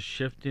suggested a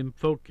shift in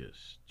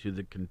focus to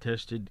the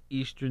contested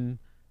eastern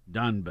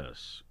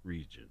Donbas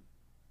region.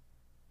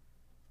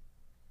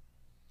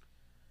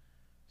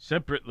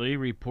 Separately,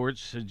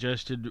 reports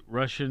suggested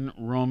Russian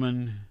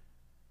Roman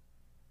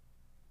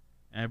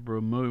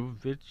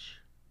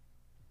Abramovich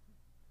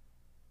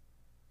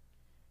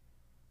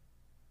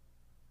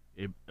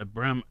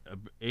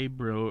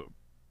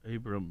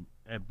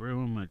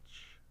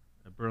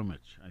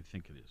Abramovich, I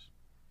think it is.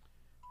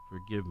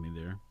 Forgive me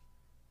there.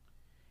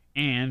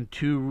 And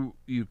two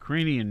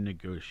Ukrainian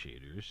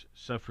negotiators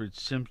suffered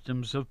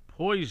symptoms of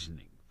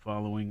poisoning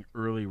following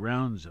early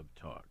rounds of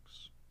talks.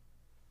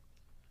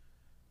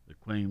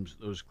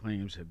 Those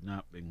claims have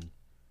not been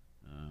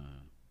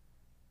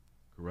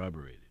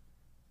corroborated.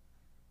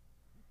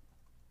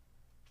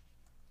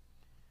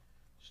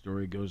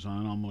 Story goes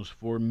on, almost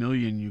 4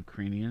 million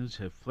Ukrainians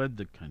have fled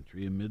the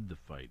country amid the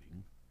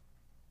fighting.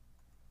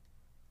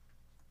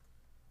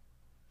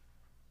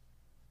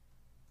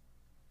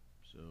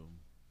 So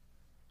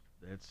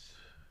that's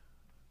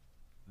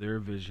their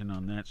vision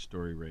on that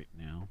story right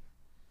now.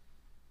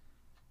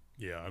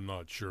 Yeah, I'm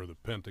not sure the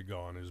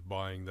Pentagon is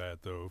buying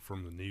that, though,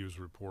 from the news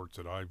reports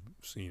that I've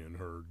seen and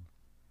heard.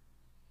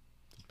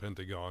 The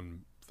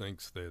Pentagon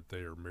thinks that they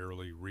are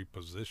merely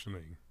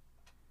repositioning.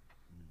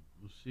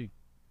 We'll see.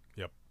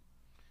 Yep.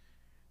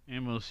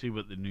 And we'll see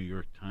what the New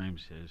York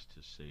Times has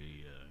to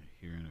say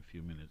here in a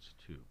few minutes,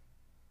 too.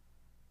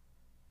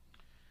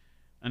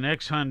 An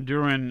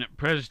ex-Honduran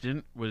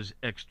president was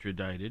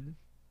extradited.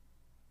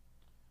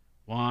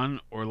 Juan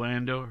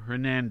Orlando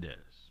Hernandez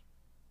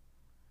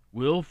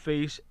will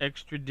face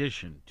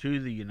extradition to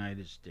the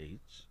United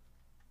States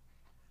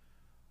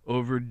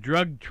over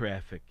drug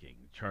trafficking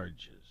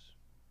charges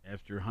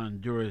after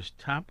Honduras'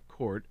 top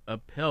court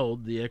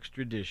upheld the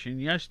extradition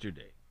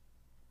yesterday.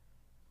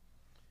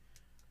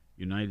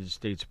 United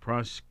States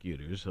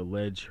prosecutors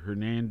allege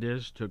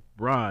Hernandez took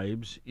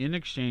bribes in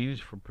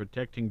exchange for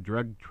protecting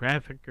drug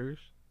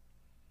traffickers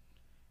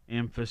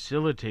and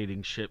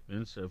facilitating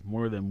shipments of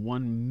more than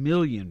 1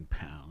 million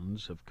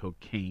pounds of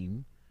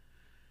cocaine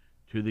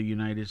to the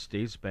United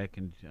States back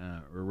in,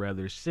 or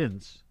rather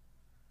since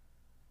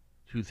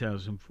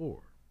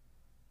 2004.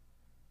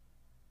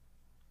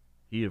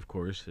 He, of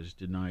course, has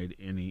denied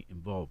any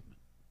involvement.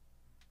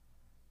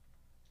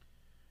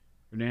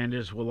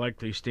 Hernandez will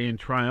likely stand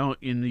trial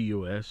in the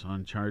U.S.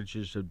 on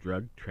charges of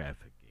drug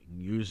trafficking,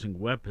 using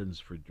weapons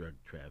for drug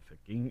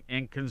trafficking,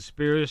 and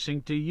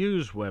conspiracy to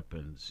use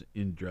weapons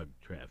in drug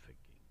trafficking.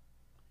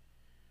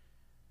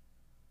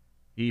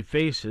 He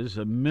faces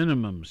a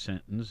minimum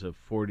sentence of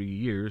 40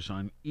 years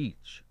on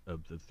each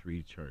of the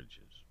 3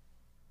 charges.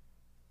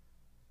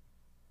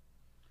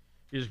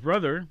 His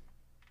brother,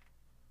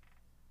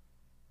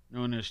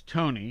 known as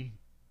Tony,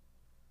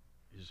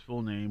 his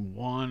full name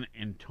Juan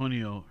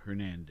Antonio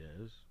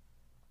Hernandez,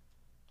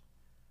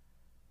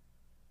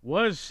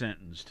 was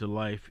sentenced to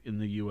life in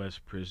the U.S.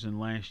 prison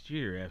last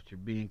year after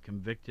being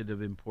convicted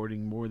of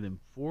importing more than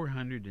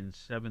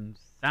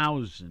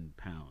 407,000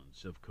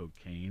 pounds of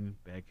cocaine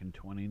back in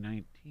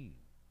 2019.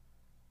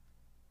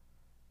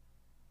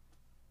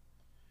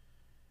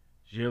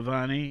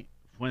 Giovanni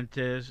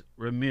Fuentes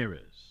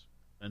Ramirez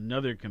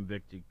another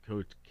convicted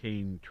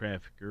cocaine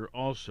trafficker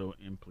also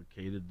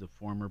implicated the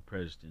former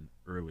president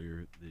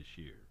earlier this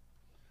year.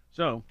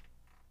 So,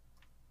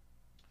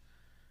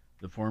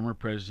 the former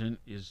president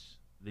is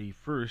the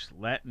first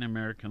Latin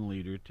American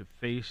leader to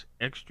face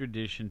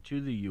extradition to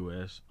the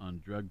U.S.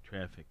 on drug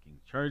trafficking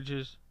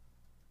charges.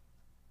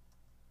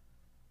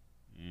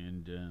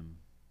 And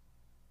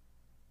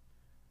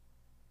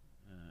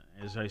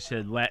as I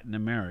said, Latin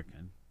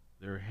American.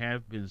 There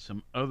have been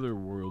some other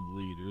world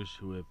leaders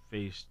who have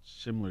faced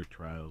similar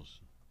trials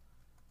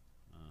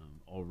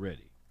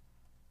already.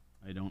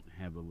 I don't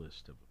have a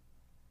list of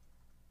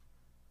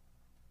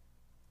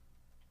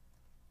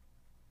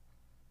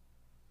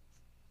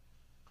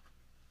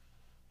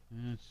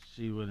them. Let's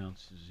see what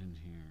else is in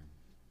here.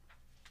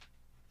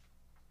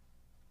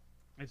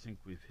 I think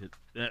we've hit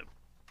that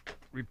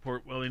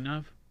report well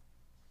enough.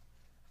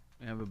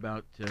 We have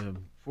about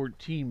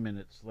 14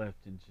 minutes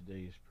left in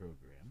today's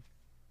program.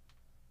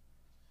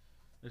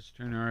 Let's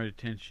turn our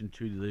attention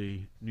to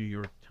the New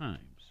York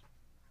Times.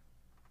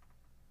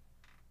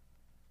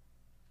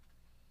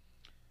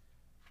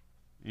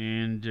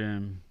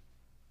 And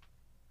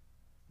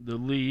the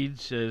lead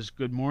says,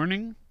 "Good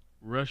morning.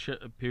 Russia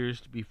appears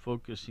to be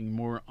focusing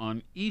more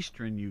on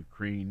eastern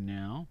Ukraine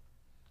now."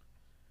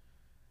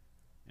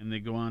 And they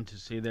go on to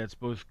say that's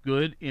both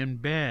good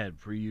and bad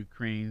for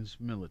Ukraine's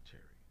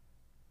military.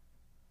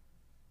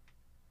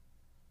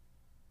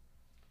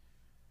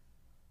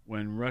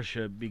 When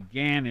Russia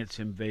began its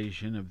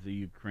invasion of the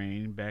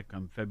Ukraine back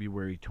on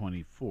February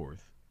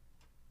 24th,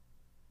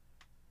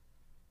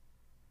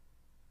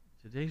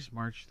 today's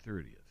March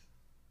 30th.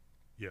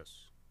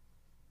 Yes.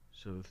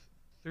 So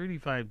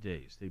 35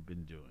 days they've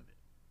been doing it.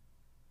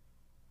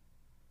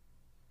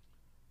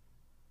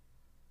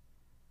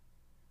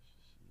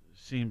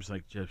 Seems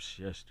like just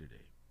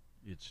yesterday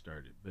it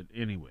started. But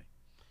anyway,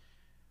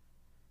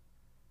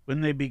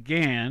 when they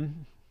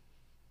began,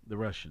 the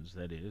Russians,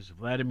 that is,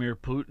 Vladimir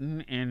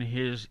Putin and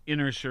his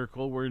inner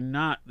circle were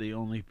not the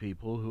only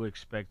people who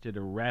expected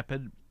a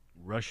rapid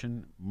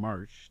Russian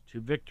march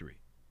to victory.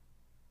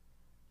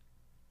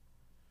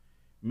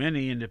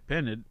 Many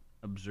independent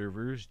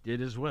observers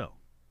did as well.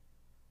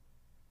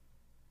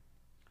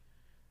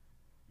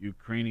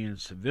 Ukrainian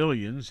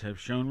civilians have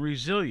shown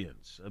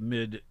resilience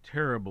amid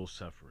terrible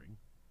suffering.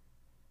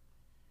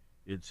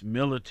 Its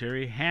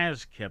military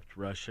has kept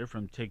Russia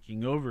from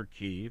taking over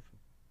Kyiv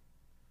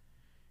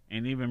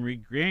and even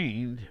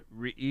regained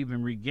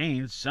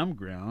some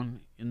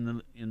ground in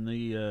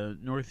the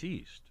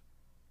northeast.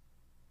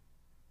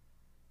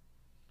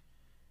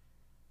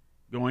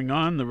 Going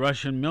on, the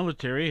Russian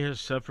military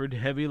has suffered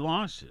heavy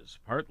losses,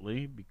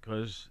 partly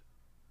because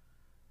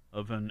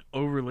of an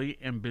overly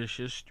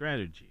ambitious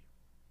strategy,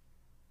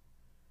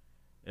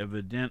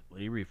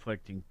 evidently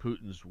reflecting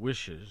Putin's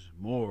wishes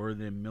more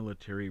than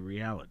military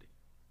reality.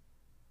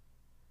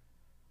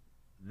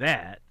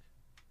 That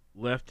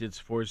left its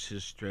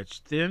forces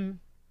stretched thin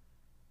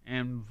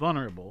and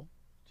vulnerable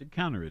to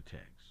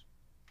counterattacks.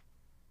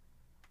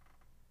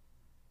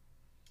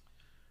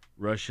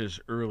 Russia's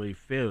early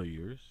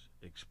failures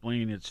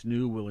explain its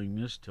new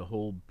willingness to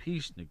hold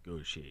peace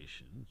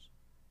negotiations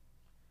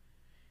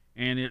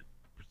and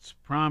its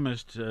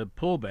promised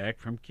pullback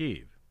from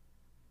Kyiv.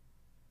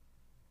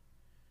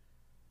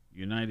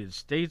 United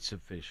States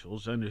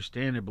officials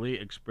understandably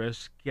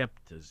expressed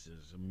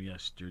skepticism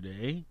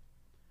yesterday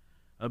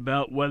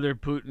about whether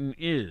Putin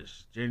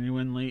is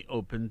genuinely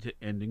open to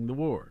ending the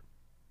war.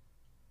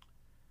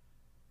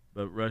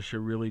 But Russia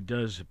really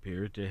does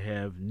appear to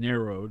have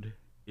narrowed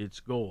its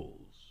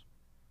goals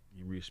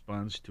in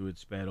response to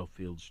its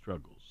battlefield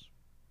struggles.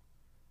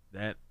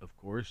 That, of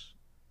course,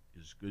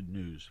 is good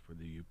news for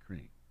the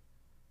Ukraine.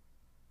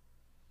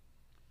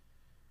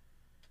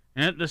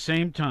 At the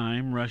same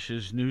time,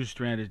 Russia's new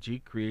strategy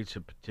creates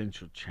a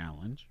potential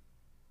challenge.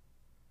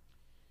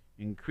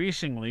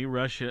 Increasingly,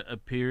 Russia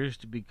appears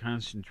to be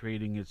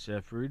concentrating its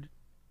effort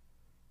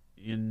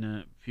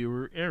in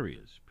fewer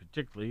areas,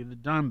 particularly the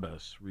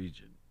Donbas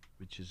region,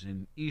 which is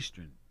in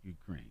eastern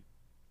Ukraine.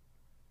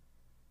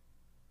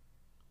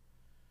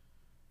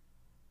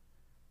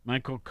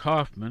 Michael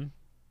Kaufman,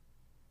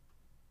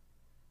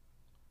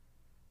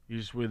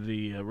 he's with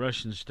the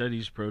Russian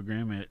Studies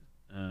program at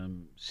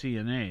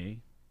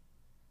CNA.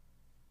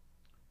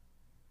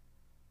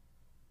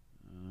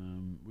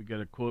 We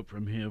got a quote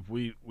from him.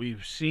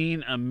 We've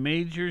seen a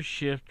major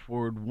shift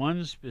toward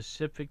one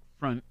specific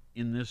front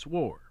in this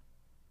war.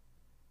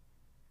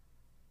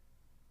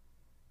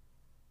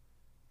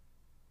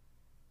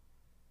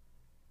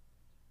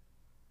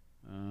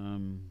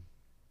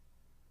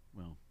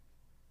 Well,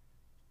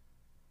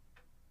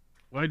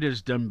 why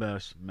does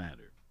Donbass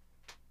matter?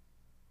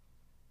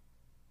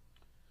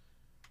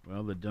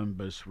 Well, the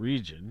Donbass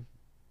region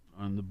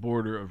on the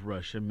border of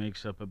Russia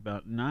makes up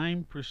about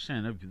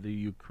 9% of the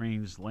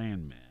Ukraine's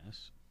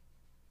landmass.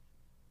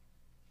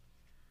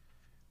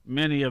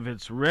 Many of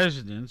its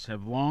residents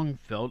have long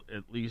felt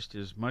at least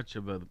as much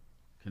of a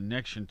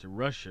connection to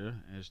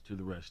Russia as to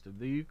the rest of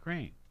the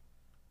Ukraine.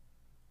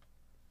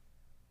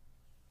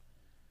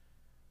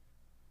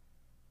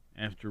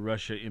 after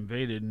Russia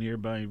invaded a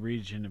nearby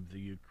region of the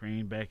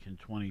Ukraine back in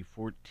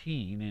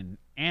 2014 and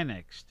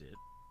annexed it,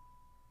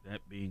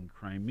 that being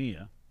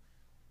Crimea,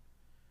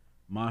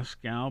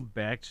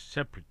 Moscow-backed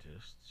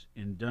separatists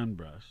in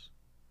Donbass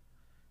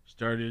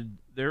started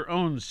their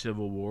own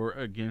civil war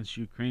against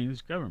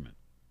Ukraine's government.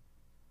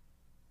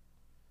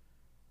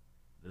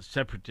 The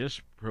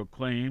separatists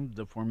proclaimed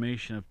the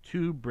formation of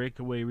 2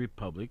 breakaway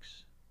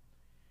republics,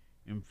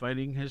 and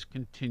fighting has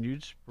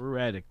continued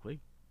sporadically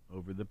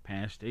over the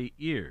past 8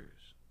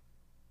 years.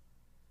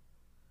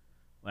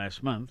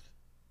 Last month,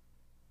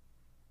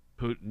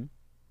 Putin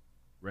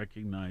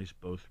recognized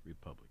both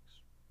republics.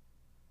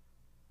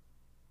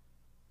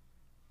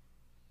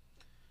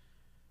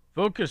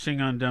 Focusing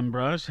on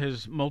Donbass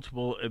has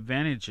multiple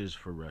advantages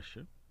for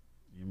Russia.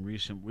 In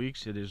recent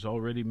weeks, it has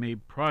already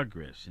made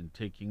progress in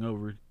taking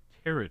over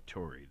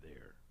territory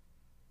there.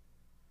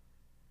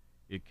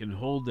 It can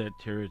hold that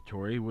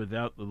territory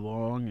without the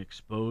long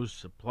exposed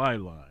supply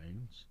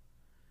lines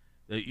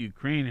that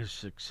Ukraine has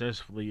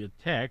successfully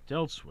attacked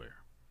elsewhere.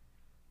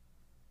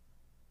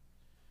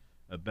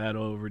 A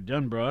battle over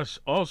Donbass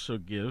also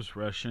gives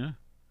Russia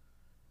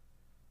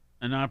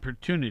an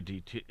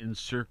opportunity to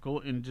encircle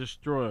and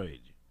destroy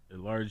a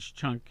large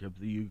chunk of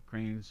the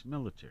Ukraine's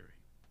military.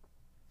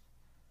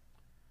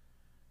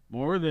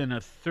 More than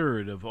a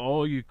third of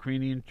all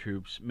Ukrainian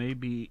troops may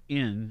be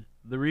in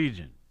the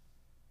region,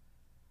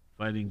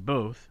 fighting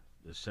both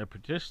the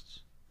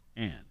separatists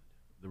and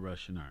the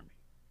Russian army.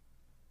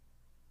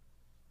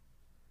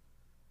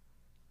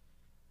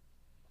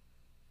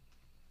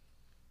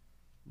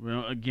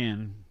 Well,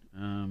 again,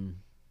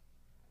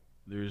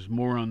 there's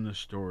more on the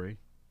story,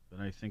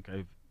 but I think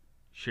I've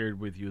shared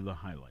with you the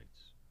highlights.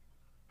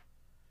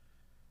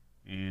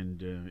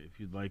 And if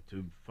you'd like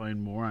to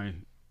find more, I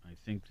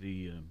think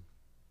the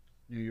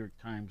New York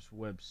Times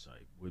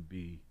website would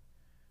be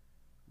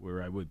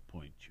where I would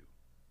point you.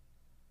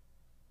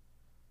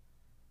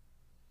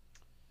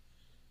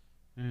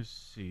 Let's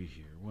see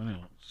here. What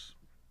else?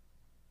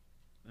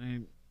 I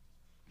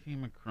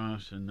came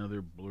across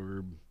another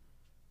blurb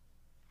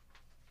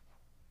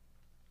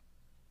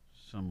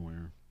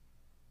somewhere.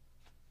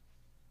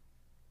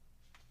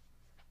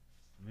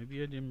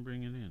 Maybe I didn't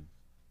bring it in.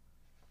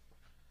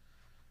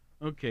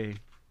 Okay.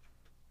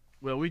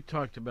 Well, we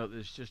talked about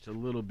this just a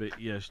little bit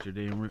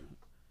yesterday, and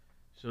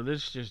so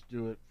let's just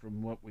do it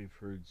from what we've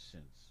heard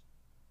since.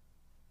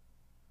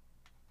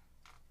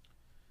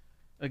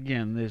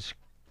 Again, this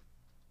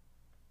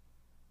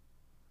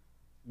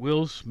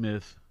Will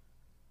Smith,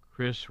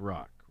 Chris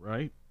Rock,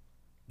 right?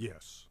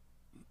 Yes.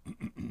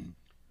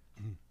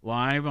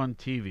 Live on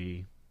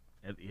TV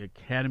at the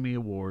Academy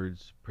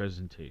Awards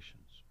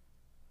presentations.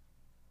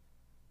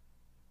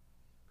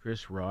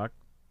 Chris Rock,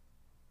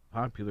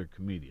 popular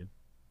comedian,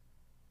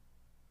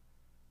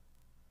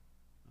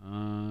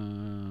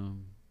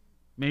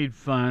 made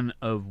fun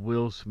of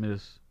Will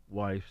Smith's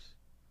wife's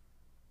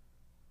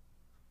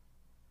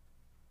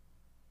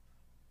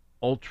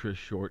ultra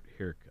short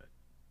haircut.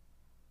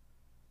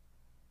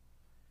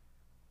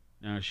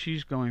 Now,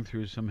 she's going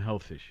through some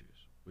health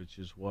issues, which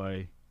is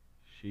why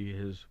she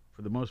has,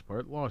 for the most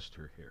part, lost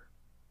her hair.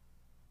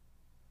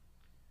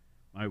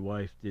 My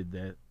wife did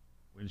that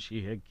when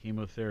she had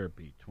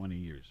chemotherapy 20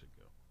 years ago.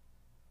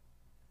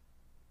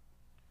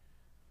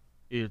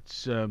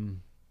 It's,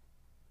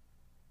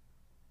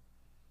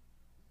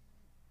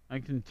 I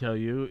can tell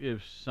you,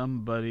 if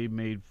somebody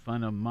made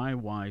fun of my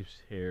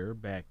wife's hair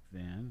back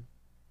then,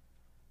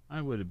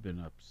 I would have been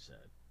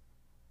upset.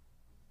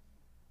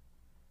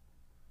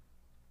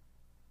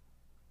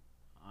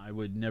 I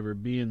would never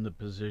be in the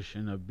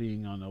position of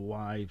being on a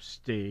live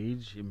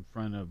stage in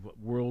front of a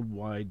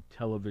worldwide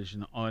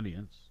television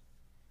audience.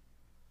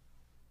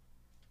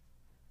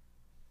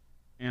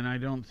 And I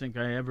don't think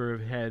I ever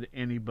have had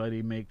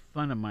anybody make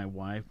fun of my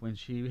wife when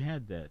she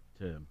had that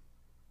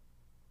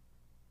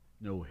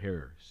no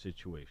hair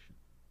situation.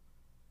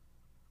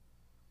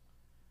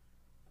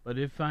 But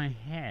if I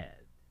had,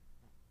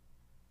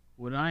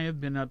 would I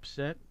have been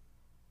upset?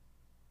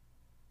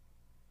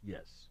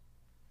 Yes.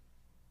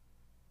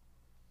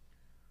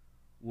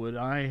 Would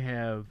I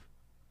have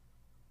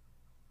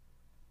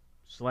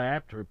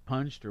slapped or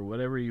punched or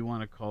whatever you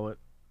want to call it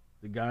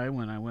the guy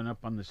when I went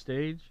up on the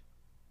stage?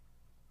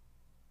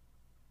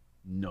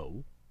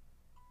 No.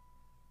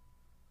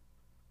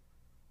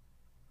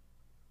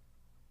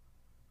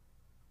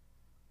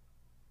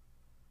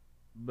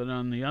 But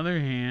on the other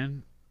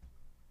hand,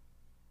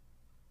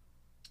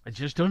 I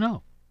just don't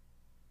know.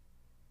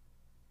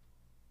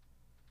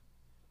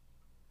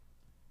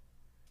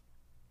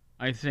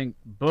 I think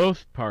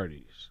both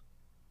parties,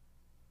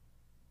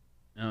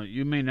 now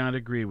you may not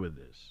agree with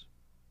this,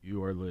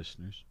 you are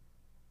listeners,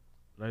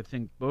 but I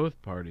think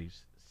both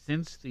parties,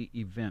 since the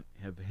event,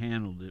 have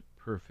handled it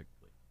perfectly.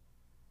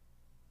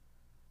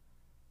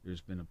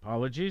 There's been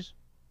apologies.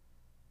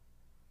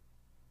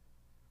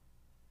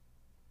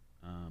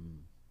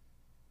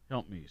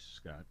 Help me,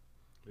 Scott.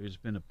 There's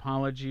been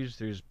apologies.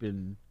 There's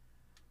been...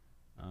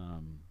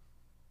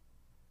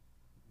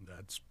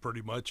 That's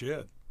pretty much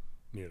it.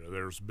 You know,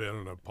 there's been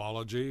an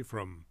apology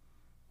from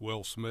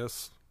Will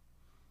Smith's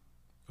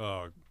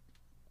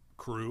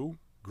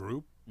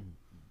group,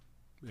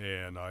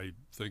 and I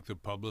think the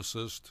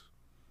publicist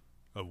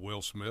of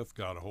Will Smith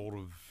got a hold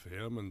of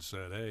him and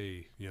said,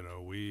 "Hey,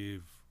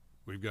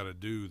 we've got to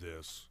do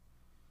this."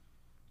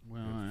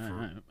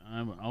 Well,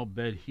 I'll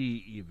bet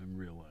he even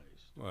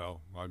realized.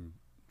 Well, I'm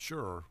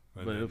sure.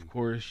 But of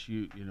course,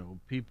 you know,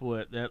 people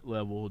at that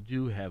level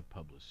do have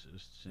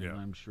publicists, and Yeah.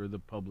 I'm sure the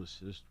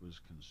publicist was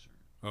concerned.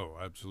 Oh,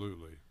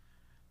 absolutely.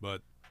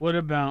 But what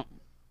about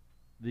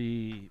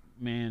the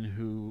man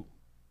who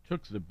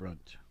took the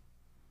brunt?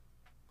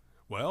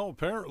 Well,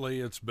 apparently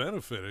it's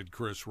benefited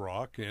Chris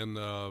Rock and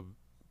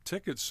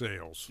ticket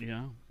sales.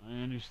 Yeah, I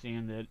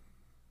understand that.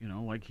 You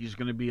know, like he's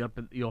going to be up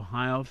at the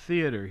Ohio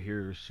Theater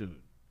here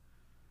soon.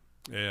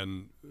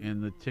 And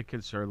the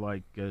tickets are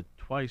like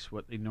twice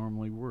what they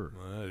normally were.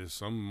 A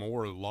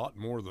lot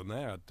more than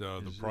that.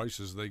 The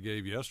prices they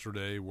gave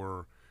yesterday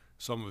were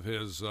some of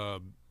his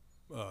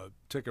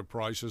ticket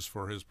prices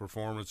for his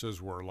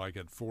performances were like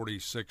at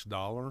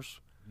 $46.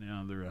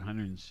 Now they're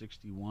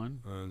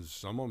 $161. And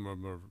some of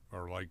them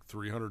are like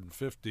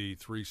 $350,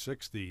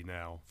 $360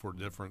 now for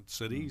different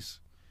cities.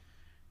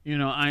 You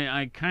know,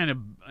 I kind of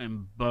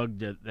am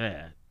bugged at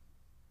that.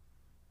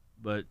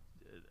 But,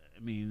 I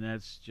mean,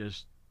 that's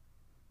just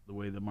the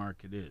way the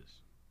market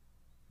is.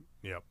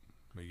 Yep.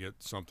 We get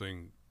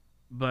something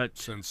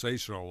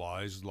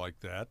sensationalized like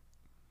that.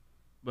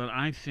 But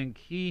I think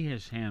he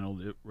has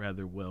handled it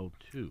rather well,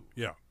 too.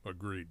 Yeah,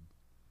 agreed.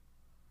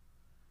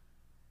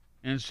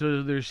 And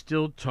so there's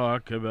still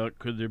talk about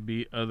could there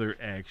be other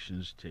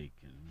actions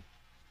taken.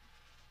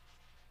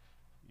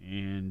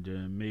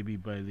 And maybe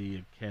by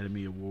the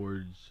Academy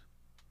Awards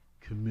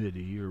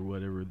Committee or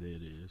whatever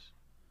that is.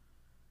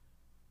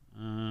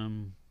 My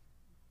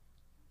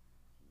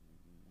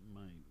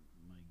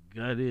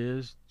gut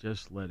is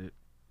just let it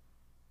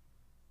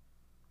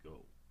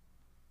go.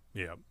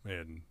 Yeah,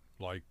 and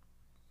like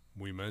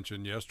we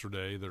mentioned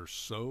yesterday, there's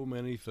so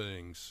many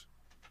things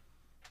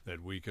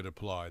that we could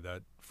apply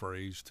that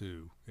phrase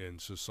to in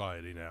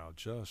society now.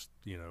 Just,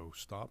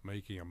 stop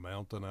making a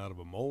mountain out of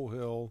a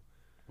molehill.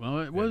 Well,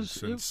 it was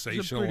a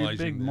pretty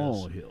big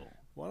molehill.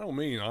 Well,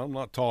 I'm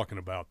not talking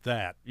about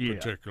that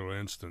particular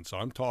instance.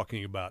 I'm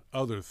talking about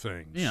other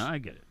things. Yeah, I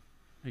get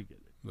it.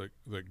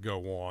 That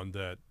go on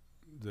that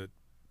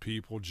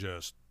people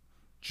just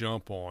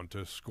jump on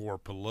to score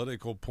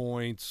political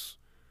points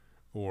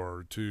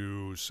or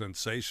to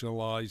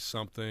sensationalize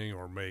something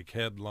or make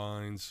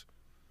headlines,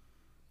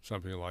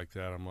 something like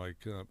that. I'm like,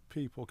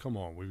 people, come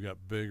on. We've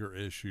got bigger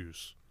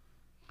issues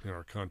in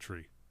our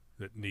country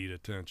that need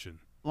attention.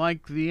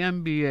 Like the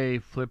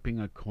NBA flipping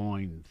a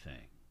coin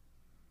thing,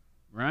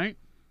 right?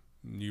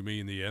 You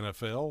mean the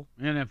NFL?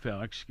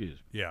 NFL, excuse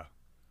me. Yeah.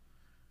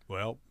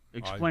 Well,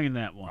 explain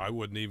that one. I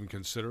wouldn't even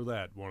consider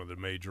that one of the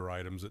major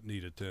items that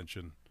need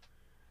attention.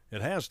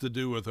 It has to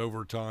do with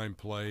overtime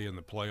play in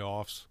the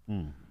playoffs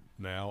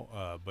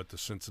now, but the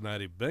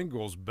Cincinnati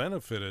Bengals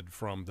benefited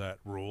from that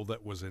rule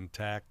that was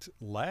intact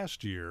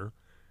last year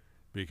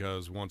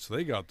because once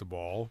they got the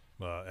ball,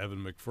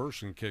 Evan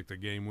McPherson kicked a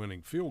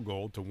game-winning field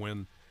goal to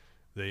win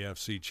the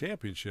AFC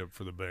Championship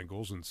for the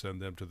Bengals and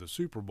send them to the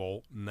Super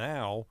Bowl.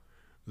 Now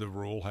the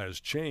rule has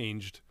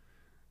changed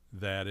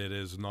that it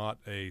is not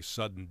a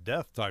sudden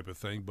death type of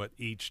thing, but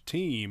each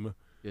team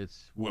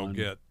will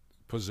get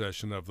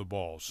possession of the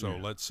ball. So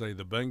let's say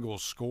the Bengals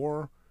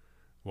score,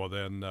 well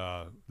then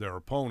their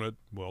opponent,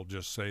 we'll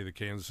just say the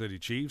Kansas City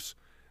Chiefs,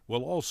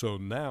 will also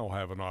now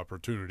have an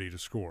opportunity to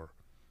score.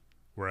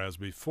 Whereas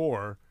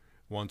before,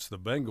 once the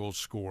Bengals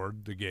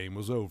scored, the game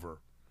was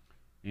over.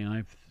 You know,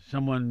 if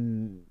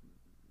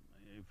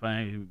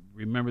I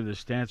remember the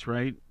stats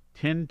right,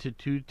 10 to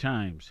 2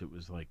 times it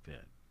was like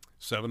that.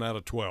 7 out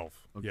of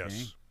 12, okay.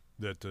 Yes.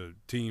 That the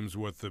teams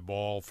with the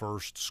ball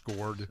first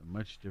scored. It's a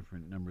much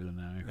different number than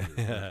I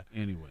heard.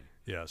 Anyway.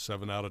 Yeah,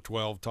 7 out of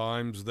 12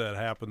 times that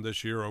happened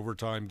this year,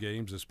 overtime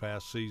games this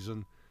past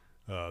season.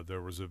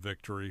 There was a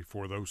victory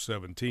for those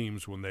 7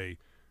 teams when they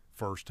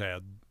first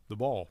had the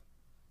ball,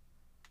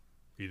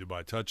 either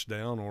by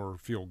touchdown or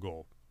field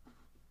goal.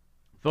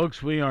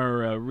 Folks, we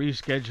are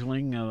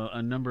rescheduling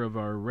a number of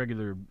our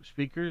regular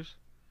speakers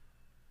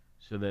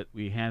so that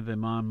we have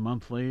them on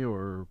monthly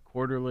or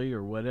quarterly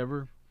or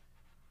whatever.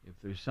 If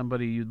there's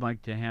somebody you'd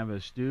like to have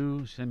us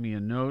do, send me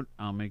a note.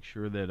 I'll make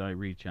sure that I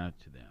reach out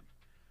to them.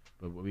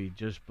 But we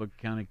just book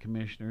county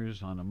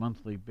commissioners on a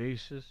monthly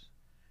basis,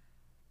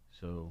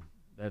 so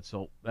that's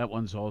all. That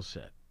one's all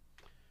set.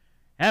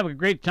 Have a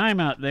great time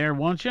out there,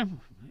 won't you?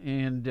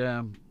 And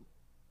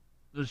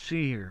let's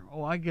see here.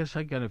 Oh, I guess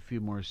I got a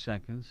few more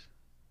seconds.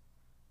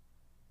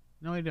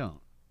 No, I don't.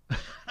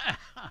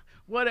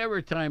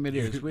 Whatever time it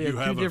is, we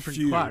have 2 different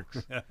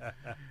clocks.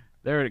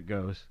 There it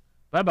goes.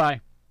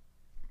 Bye-bye.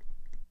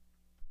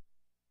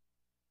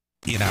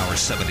 In our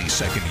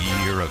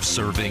 72nd year of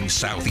serving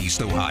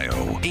Southeast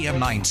Ohio, AM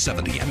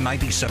 970 and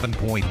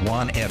 97.1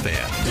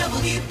 FM.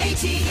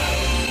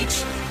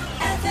 WATH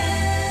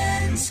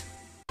Athens.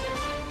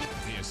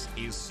 This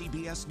is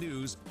CBS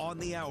News on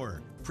the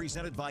Hour,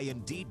 presented by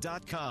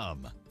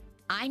Indeed.com.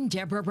 I'm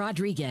Deborah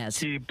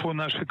Rodriguez.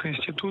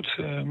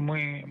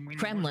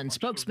 Kremlin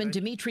spokesman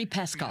Dmitry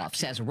Peskov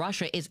says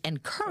Russia is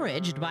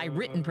encouraged by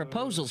written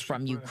proposals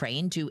from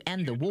Ukraine to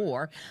end the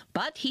war,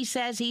 but he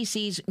says he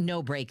sees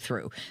no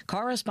breakthrough.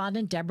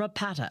 Correspondent Deborah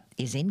Pata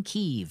is in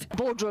Kyiv.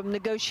 Boardroom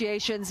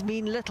negotiations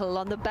mean little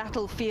on the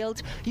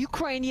battlefield.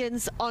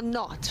 Ukrainians are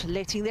not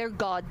letting their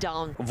guard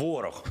down.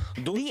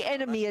 The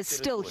enemy is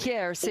still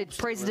here, said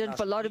President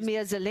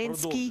Volodymyr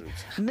Zelensky.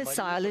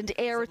 Missile and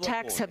air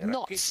attacks have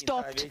not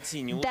stopped.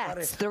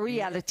 That's the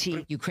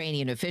reality.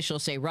 Ukrainian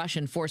officials say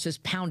Russian forces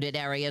pounded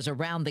areas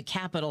around the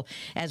capital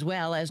as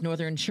well as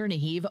northern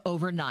Chernihiv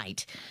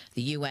overnight.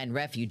 The UN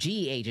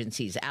Refugee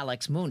Agency's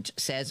Alex Munt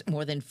says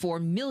more than 4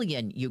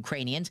 million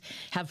Ukrainians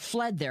have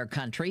fled their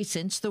country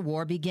since the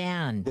war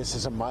began. This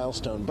is a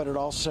milestone, but it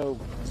also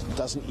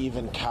doesn't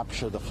even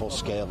capture the full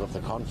scale of the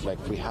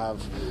conflict. We have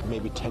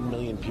maybe 10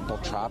 million people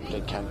trapped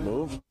and can't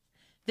move.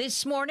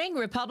 This morning,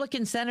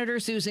 Republican Senator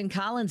Susan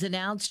Collins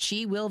announced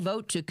she will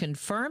vote to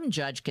confirm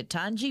Judge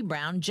Ketanji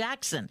Brown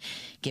Jackson,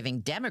 giving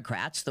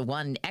Democrats the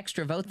one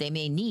extra vote they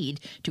may need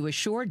to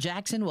assure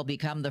Jackson will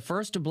become the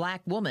first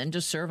black woman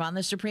to serve on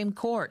the Supreme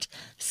Court.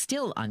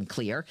 Still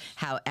unclear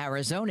how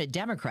Arizona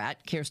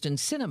Democrat Kyrsten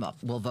Sinema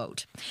will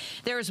vote.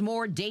 There's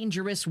more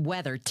dangerous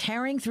weather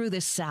tearing through the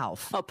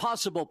South. A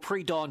possible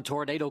pre-dawn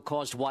tornado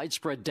caused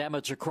widespread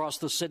damage across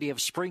the city of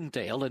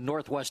Springdale in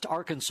northwest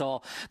Arkansas.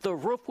 The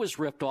roof was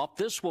ripped off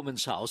this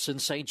woman's house in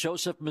St.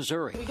 Joseph,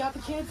 Missouri. We got the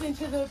kids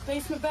into the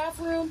basement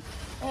bathroom,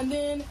 and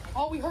then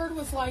all we heard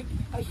was like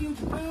a huge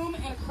boom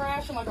and a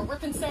crash and like a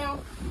ripping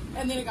sound,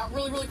 and then it got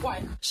really, really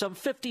quiet. Some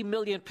 50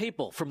 million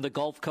people from the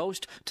Gulf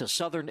Coast to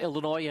southern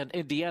Illinois and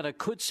Indiana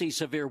could see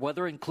severe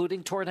weather,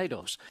 including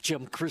tornadoes.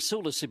 Jim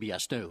Crisula,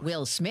 CBS News.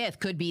 Will Smith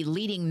could be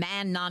leading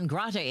man non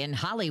grata in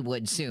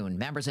Hollywood soon.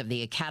 Members of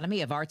the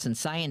Academy of Arts and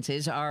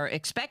Sciences are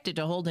expected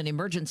to hold an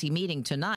emergency meeting tonight.